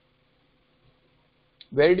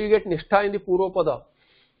 Where do you get nishtha in the Purva pada?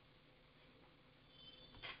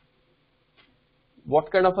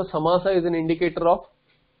 What kind of a samasa is an indicator of?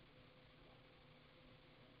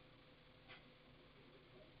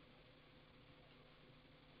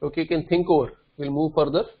 Okay, you can think over. We'll move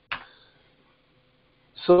further.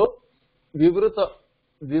 So, Vivruta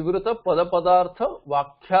pada padartha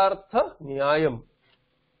vakyartha nyayam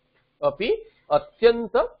api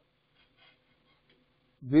atyanta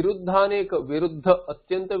viruddhaneka viruddha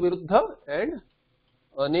atyanta viruddha and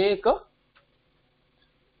aneka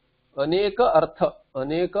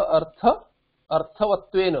artha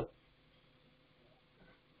arthavatvena.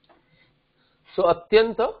 So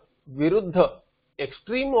atyanta viruddha,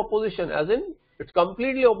 extreme opposition, as in it's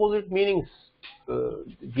completely opposite meanings.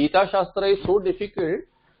 Gita Shastra is so difficult,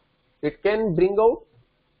 it can bring out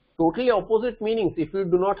totally opposite meanings if you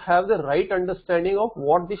do not have the right understanding of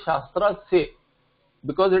what the Shastras say,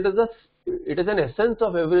 because it is an essence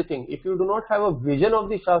of everything. If you do not have a vision of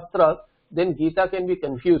the Shastras, then Gita can be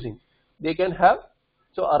confusing. They can have,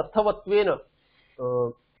 so arthavatvena,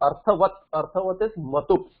 arthavat is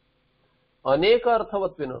matup, aneka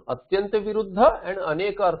arthavatvena, atyanta viruddha and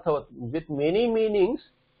aneka arthavat, with many meanings,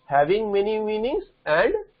 having many meanings,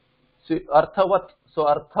 and arthavat. So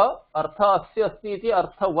artha asya asti iti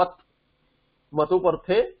arthavat, matup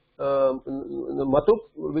arthe, matup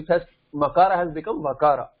which has makara has become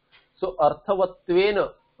vakara. So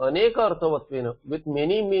arthavatvena, aneka arthavatvena, with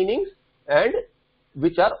many meanings and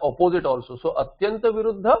which are opposite also. So atyanta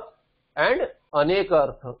viruddha and aneka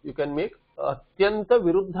artha. You can make atyanta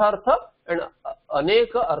viruddhartha and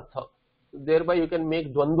aneka artha. Thereby you can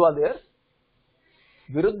make dvandva there.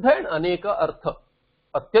 Viruddha and aneka artha.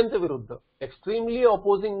 Atyanta viruddha. Extremely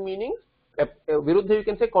opposing meanings. Viruddha you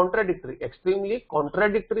can say contradictory. Extremely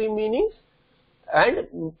contradictory meanings and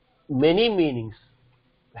many meanings.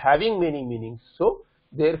 Having many meanings. So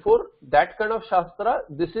therefore that kind of Shastra,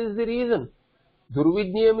 this is the reason.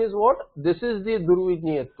 Durvijnayam is what? This is the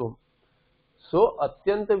Durvijnayatvam. So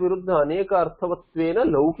atyanta viruddha aneka arthavatvena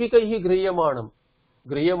laukikaihi grihyamanam.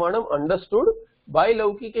 Grihyamanam understood by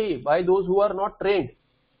laukikaihi, by those who are not trained.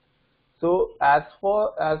 So as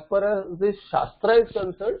far as this Shastra is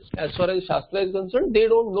concerned, they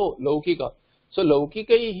don't know Laukika. So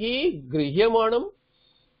Laukikaihi grihyamanam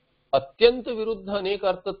atyanta viruddha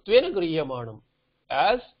anekartatvena grihyamanam,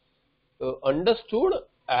 as understood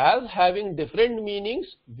as having different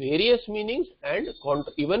meanings, various meanings, and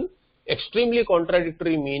even extremely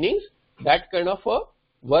contradictory meanings. That kind of a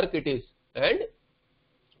work it is. And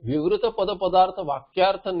Vivruta pada padartha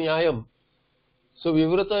vakyartha nyayam. So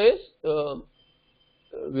Vivruta is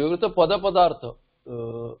Vivruta pada padartha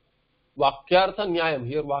vakyartha nyayam.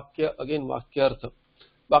 Here vakya, again vakyartha.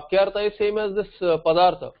 Vakyartha is same as this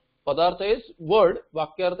padartha. Padartha is word,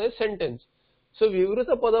 vakyartha is sentence. So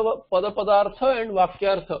Vivruta pada padartha and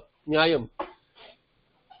vakyartha nyayam.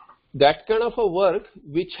 That kind of a work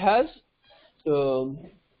which has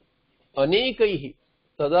anekaihi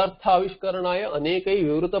tadartha avishkaranaya anekaihi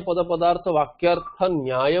vivruta pada padartha vakyartha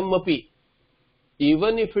nyayam api.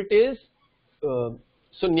 Even if it is, so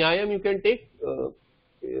nyayam you can take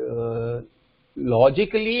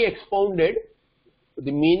logically expounded,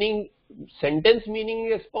 the meaning, sentence meaning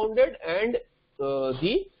is expounded, and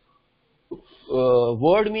the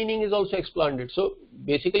word meaning is also expanded. So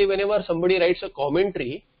basically whenever somebody writes a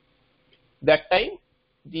commentary, that time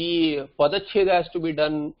the padacheda has to be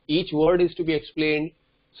done, each word is to be explained.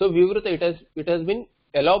 So Vivruta, it has been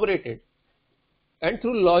elaborated. And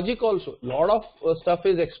through logic also, lot of stuff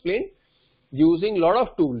is explained using lot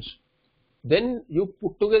of tools. Then you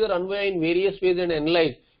put together Anvaya in various ways and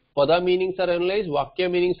analyze. pada meanings are analyzed,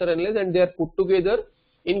 vakya meanings are analyzed, and they are put together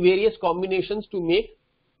in various combinations to make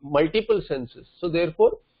multiple senses. So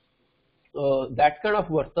therefore, that kind of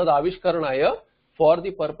work, tad avishkaranaya, for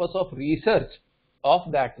the purpose of research or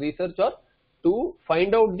to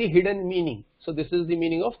find out the hidden meaning. So this is the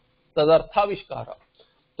meaning of tadarthavishkara.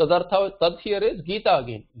 Tadartha, tad here is Gita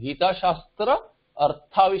again. Gita Shastra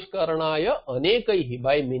arthavishkaranaya anekaihi,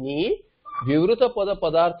 by many, vivruta pada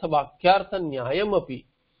padartha vakyartha nyayam api.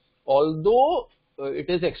 Although it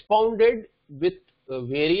is expounded with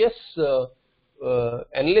various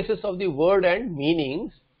analysis of the word and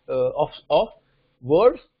meanings of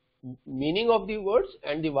words, meaning of the words,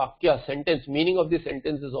 and the vakya, sentence, meaning of the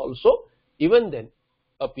sentence is also, even then,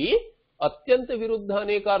 api atyanta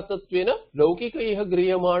viruddhanekartatvena laukikaiha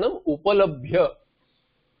griyamanam upalabhya,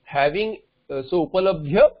 having, so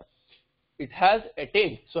upalabhya, it has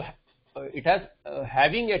attained, so it has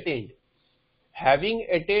having attained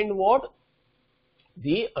what?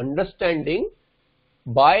 The understanding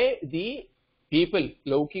by the people,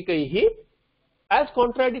 laukikaihi, as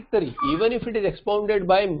contradictory, even if it is expounded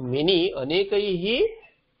by many, anekaihi.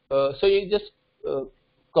 So you just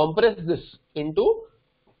compress this into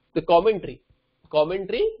the commentary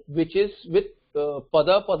which is with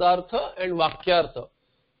pada, padartha and vakyartha.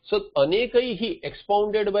 So anekaihi,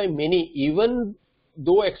 expounded by many, even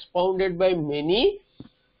though expounded by many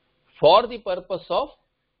for the purpose of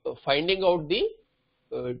finding out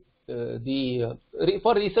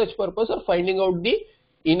for research purpose or finding out the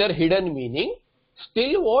inner hidden meaning,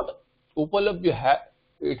 still what? Upalabhya,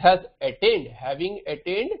 it has attained, having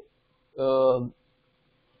attained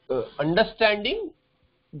understanding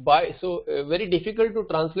by, so very difficult to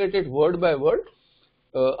translate it word by word.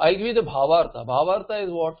 I'll give you the bhavartha. Bhavartha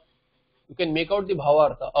is what? You can make out the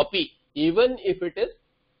bhavartha. Api, even if it is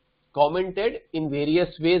commented in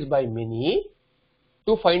various ways by many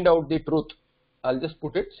to find out the truth. I'll just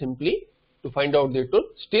put it simply, to find out the truth.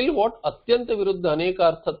 Still what? Atyanta viruddha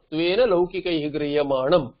anekarthatvena laukikaihi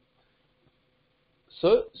griyamanam.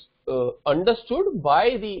 So understood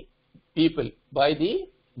by the people, by the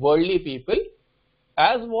worldly people,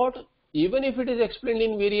 as what? Even if it is explained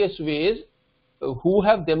in various ways, who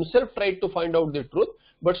have themselves tried to find out the truth,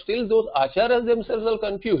 but still those acharyas themselves are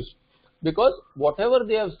confused, because whatever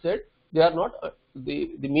they have said, they are not,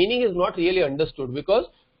 the meaning is not really understood, because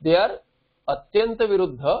they are atyanta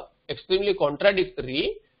viruddha, extremely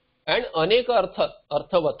contradictory, and aneka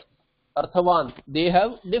arthavan, they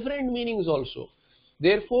have different meanings also.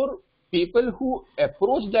 Therefore, people who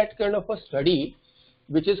approach that kind of a study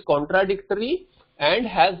which is contradictory and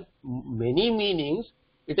has many meanings,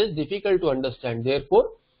 it is difficult to understand.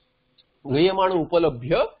 Therefore, griyamana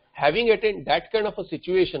upalabhya, having attained that kind of a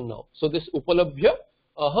situation now. So this upalabhya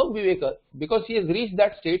aham viveka, because he has reached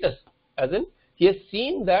that status, as in he has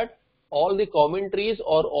seen that all the commentaries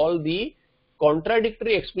or all the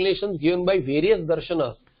contradictory explanations given by various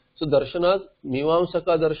darshanas. So darshanas,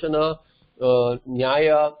 mimamsaka darshana,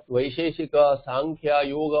 nyaya, vaisheshika, sankhya,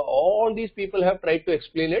 yoga, all these people have tried to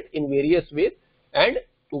explain it in various ways, and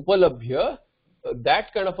upalabhya,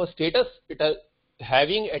 that kind of a status, it has,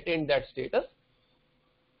 having attained that status,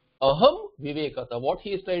 aham vivekata, what he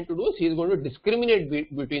is trying to do is he is going to discriminate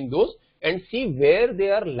between those and see where they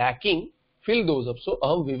are lacking, fill those up. So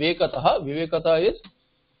aham vivekataha, vivekata is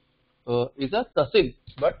a tasil,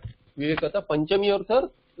 but vivekata panchami or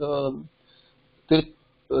third,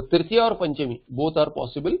 tritiya or panchami, both are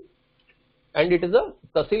possible, and it is a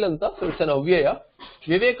tasilanta, so it's an avyaya.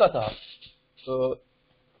 Vivekata, so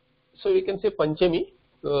we can say panchami,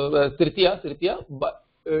 tritiya, but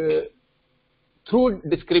through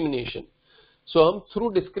discrimination. So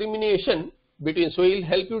through discrimination between, so he will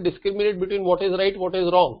help you discriminate between what is right, what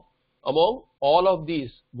is wrong among all of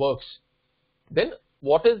these works. Then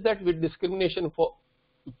what is that with discrimination? For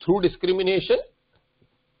through discrimination,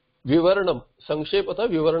 vivaranam, sankshepato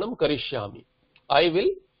vivaranam karishyami, I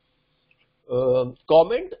will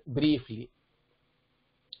comment briefly.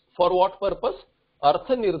 For what purpose?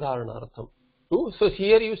 Artha nirdharanartham. So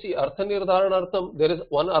here you see artha nirdharanartham, there is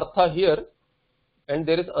one artha here and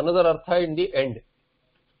there is another artha in the end.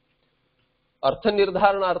 Artha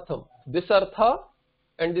nirdharanartham, this artha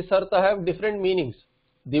and this artha have different meanings.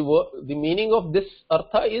 The meaning of this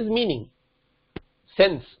artha is meaning,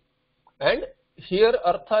 sense, and here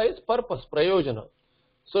artha is purpose, prayojana.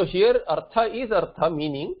 So here artha is artha,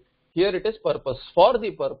 meaning, here it is purpose, for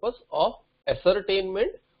the purpose of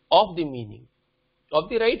ascertainment of the meaning, of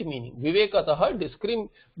the right meaning. Vivekataha,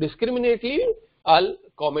 discriminately I'll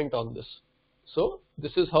comment on this. So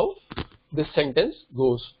this is how this sentence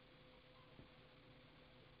goes.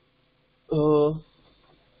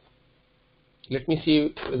 Let me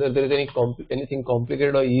see whether there is anything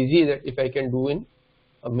complicated or easy that if I can do in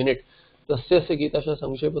a minute. तस्य गीताशा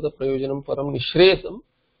संक्षेपत प्रयोजनं परम निश्रेयसं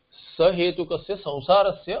सहेतुकस्य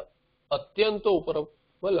संसारस्य अत्यंत उपरम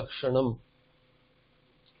लक्षणम.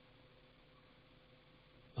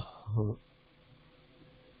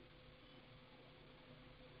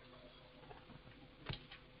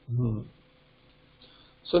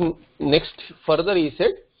 So next further he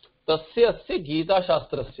said tasya asya Gita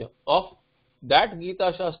Shastrasya, of that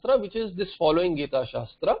Gita Shastra which is this following Gita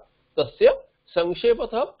Shastra, tasya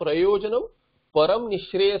संक्षेपतः प्रयोजनम परम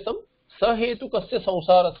निश्रेयसम सहेतुकस्य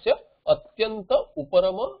संसारस्य अत्यंत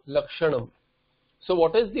उपरम लक्षणम. So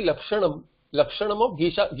what is the lakshanam of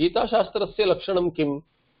Gita Shastrasya lakshanam kim?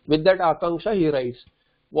 With that akanksha he writes,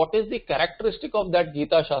 what is the characteristic of that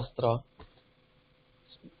Gita Shastra?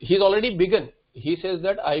 He's already begun. He says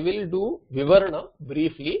that I will do vivarana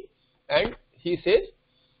briefly, and he says,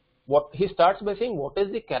 what he starts by saying, what is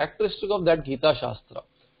the characteristic of that Gita Shastra?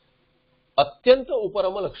 Atyanta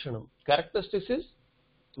uparama lakshanam. Characteristics is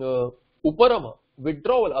uparama,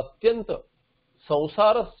 withdrawal, atyanta,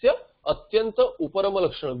 samsarasya atyanta uparama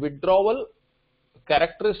lakshanam. Withdrawal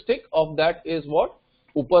characteristic of that is what?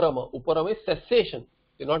 Uparama. Uparama is cessation,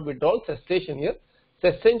 not withdrawal, cessation here.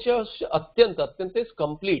 Cessation atyanta. Atyanta is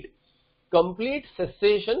complete. Complete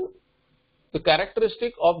cessation. The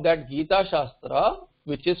characteristic of that Gita Shastra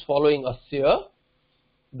which is following asya,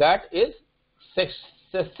 that is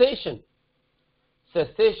cessation.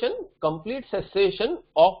 Cessation, complete cessation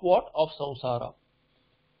of what? Of samsara.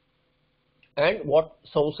 And what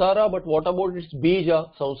samsara, but what about its bija?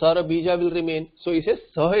 Samsara bija will remain. So he says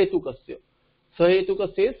sahetukasya.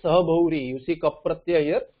 Sahetukasya is sahabhauri. You see kap pratyaya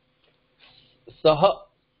here. Sah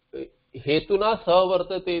hetuna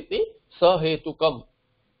savartate iti sahetukam.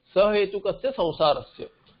 Sahetukasya samsarasya.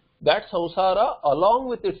 That samsara along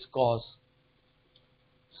with its cause.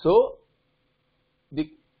 So the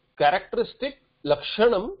characteristic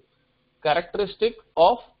lakshanam, characteristic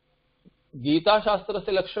of Gita Shastra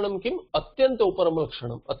se lakshanam kim? Atyanta uparama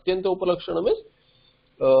lakshanam. Atyanta upalakshanam is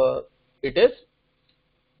it is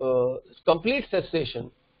complete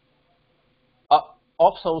cessation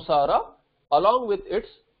of samsara along with its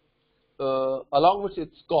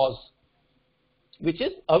cause, which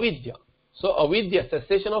is avidya. So avidya,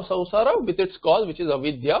 cessation of samsara with its cause, which is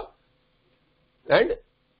avidya. And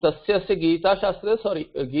tasya se Gita Shastra,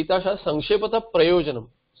 Gita Shastra sankhepata prayojanam.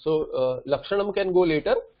 So lakshanam can go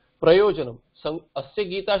later. Prayojanam. Asya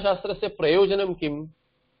Gita Shastra se prayojanam kim?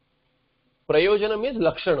 Prayojanam is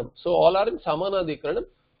lakshanam. So all are in samanadikaranam.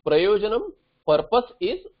 Prayojanam, purpose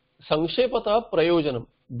is sankhepata prayojanam.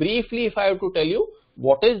 Briefly, if I have to tell you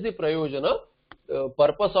what is the prayojana,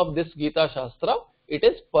 purpose of this Gita Shastra, it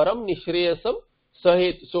is param nishreyasam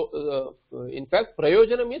sahet. So in fact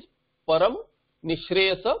prayojanam is param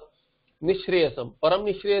nishreyasam. Param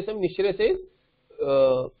nishreyasam,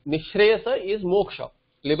 nishreyasa is moksha,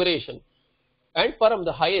 liberation, and param,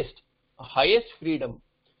 the highest freedom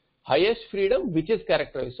which is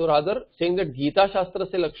characterized. So rather saying that Gita Shastra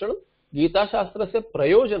se lakshanam, Gita Shastra se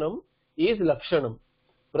prayojanam is lakshanam.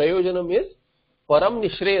 Prayojanam is param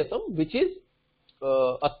nishreyasam, which is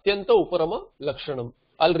atyanta uparama lakshanam.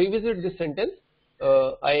 I'll revisit this sentence.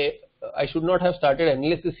 I should not have started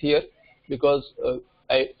analysis here, because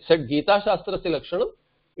I said Gita Shastra se lakshanam.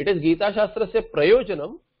 It is Gita Shastra se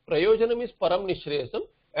prayojanam. Prayojanam is param nishreyasam,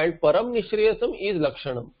 and param nishreyasam is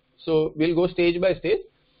lakshanam. So we'll go stage by stage.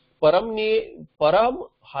 Param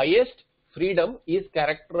highest freedom is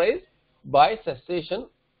characterized by cessation,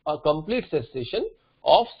 a complete cessation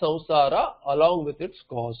of samsara along with its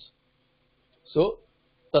cause. So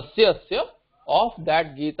tasya asya, of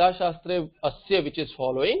that Gita Shastra asya which is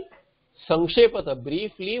following, sankhepata,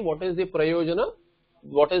 briefly, what is the prayojana,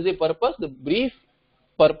 what is the purpose? The brief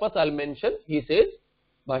purpose I'll mention. He says,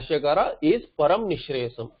 Bhashyakara, is param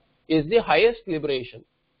nishreyasam, is the highest liberation.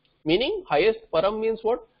 Meaning highest, param means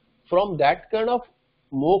what? From that kind of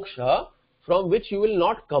moksha from which you will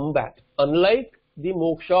not come back. Unlike the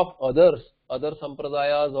moksha of other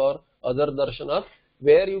sampradayas or other darshanas,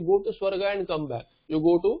 where you go to Swarga and come back, you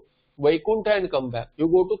go to Vaikuntha and come back, you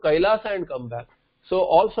go to Kailasa and come back. So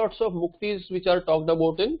all sorts of muktis which are talked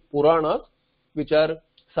about in Puranas, which are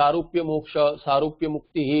Sarupya moksha, Sarupya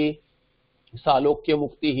muktihi, Salokya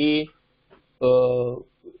muktihi,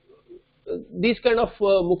 these kind of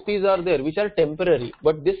muktis are there which are temporary,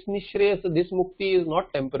 but this nishreyasa, this mukti is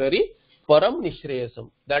not temporary. Param nishreyasam,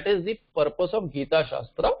 that is the purpose of Gita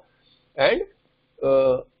Shastra. And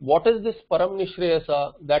what is this param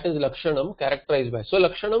nishreyasa? That is lakshanam, characterized by. So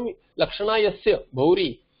lakshana yasya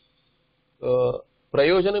bhauri.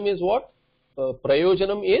 Prayojanam is what?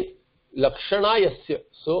 Prayojanam is लक्षणायस्य.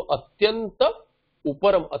 So atyantam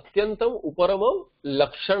uparamam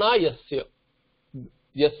lakshanayasya,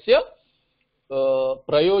 yasya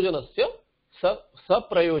prayojanasya sa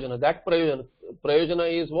prayojana. That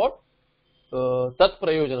prayojana is what? Tat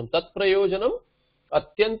prayojanam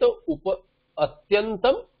atyantam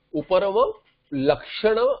uparamam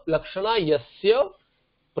lakshana yasya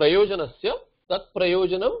prayojanasya tat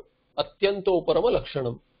prayojanam atyanto uparama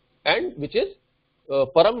lakshanam, and which is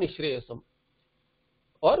param nishreyasam,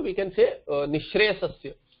 or we can say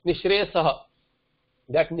nishreyasasya, nishreyasaha,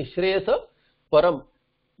 that nishreyasa param,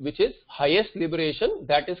 which is highest liberation,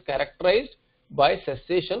 that is characterized by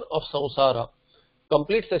cessation of samsara,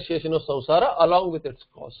 complete cessation of samsara along with its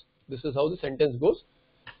cause. This is how the sentence goes.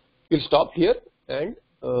 We'll stop here and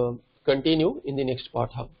continue in the next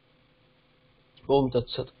patha. Om Tat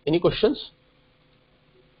Sat. Any questions?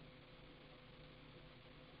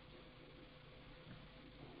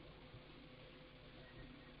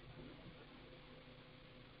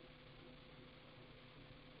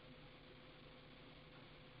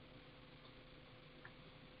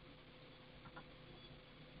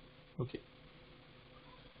 Okay.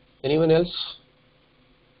 Anyone else?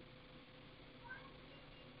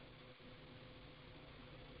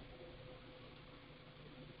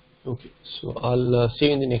 Okay, so I'll see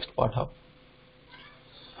you in the next part.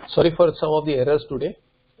 Sorry for some of the errors today,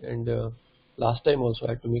 and last time also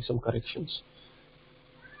I had to make some corrections.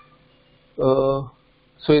 So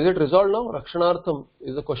is it resolved now? Rakshanartham,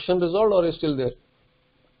 is the question resolved or is still there?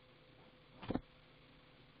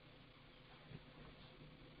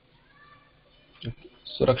 Okay.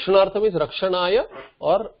 So Rakshanartham is Rakshanaya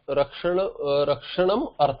or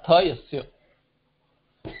Rakshanam Arthayasya.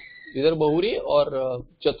 Either Bahuri or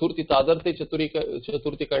Chaturthi, Tadarte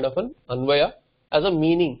Chaturthi kind of an Anvaya as a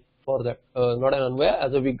meaning for that, not an Anvaya,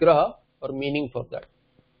 as a Vigraha or meaning for that.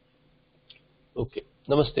 Okay,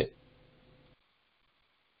 Namaste.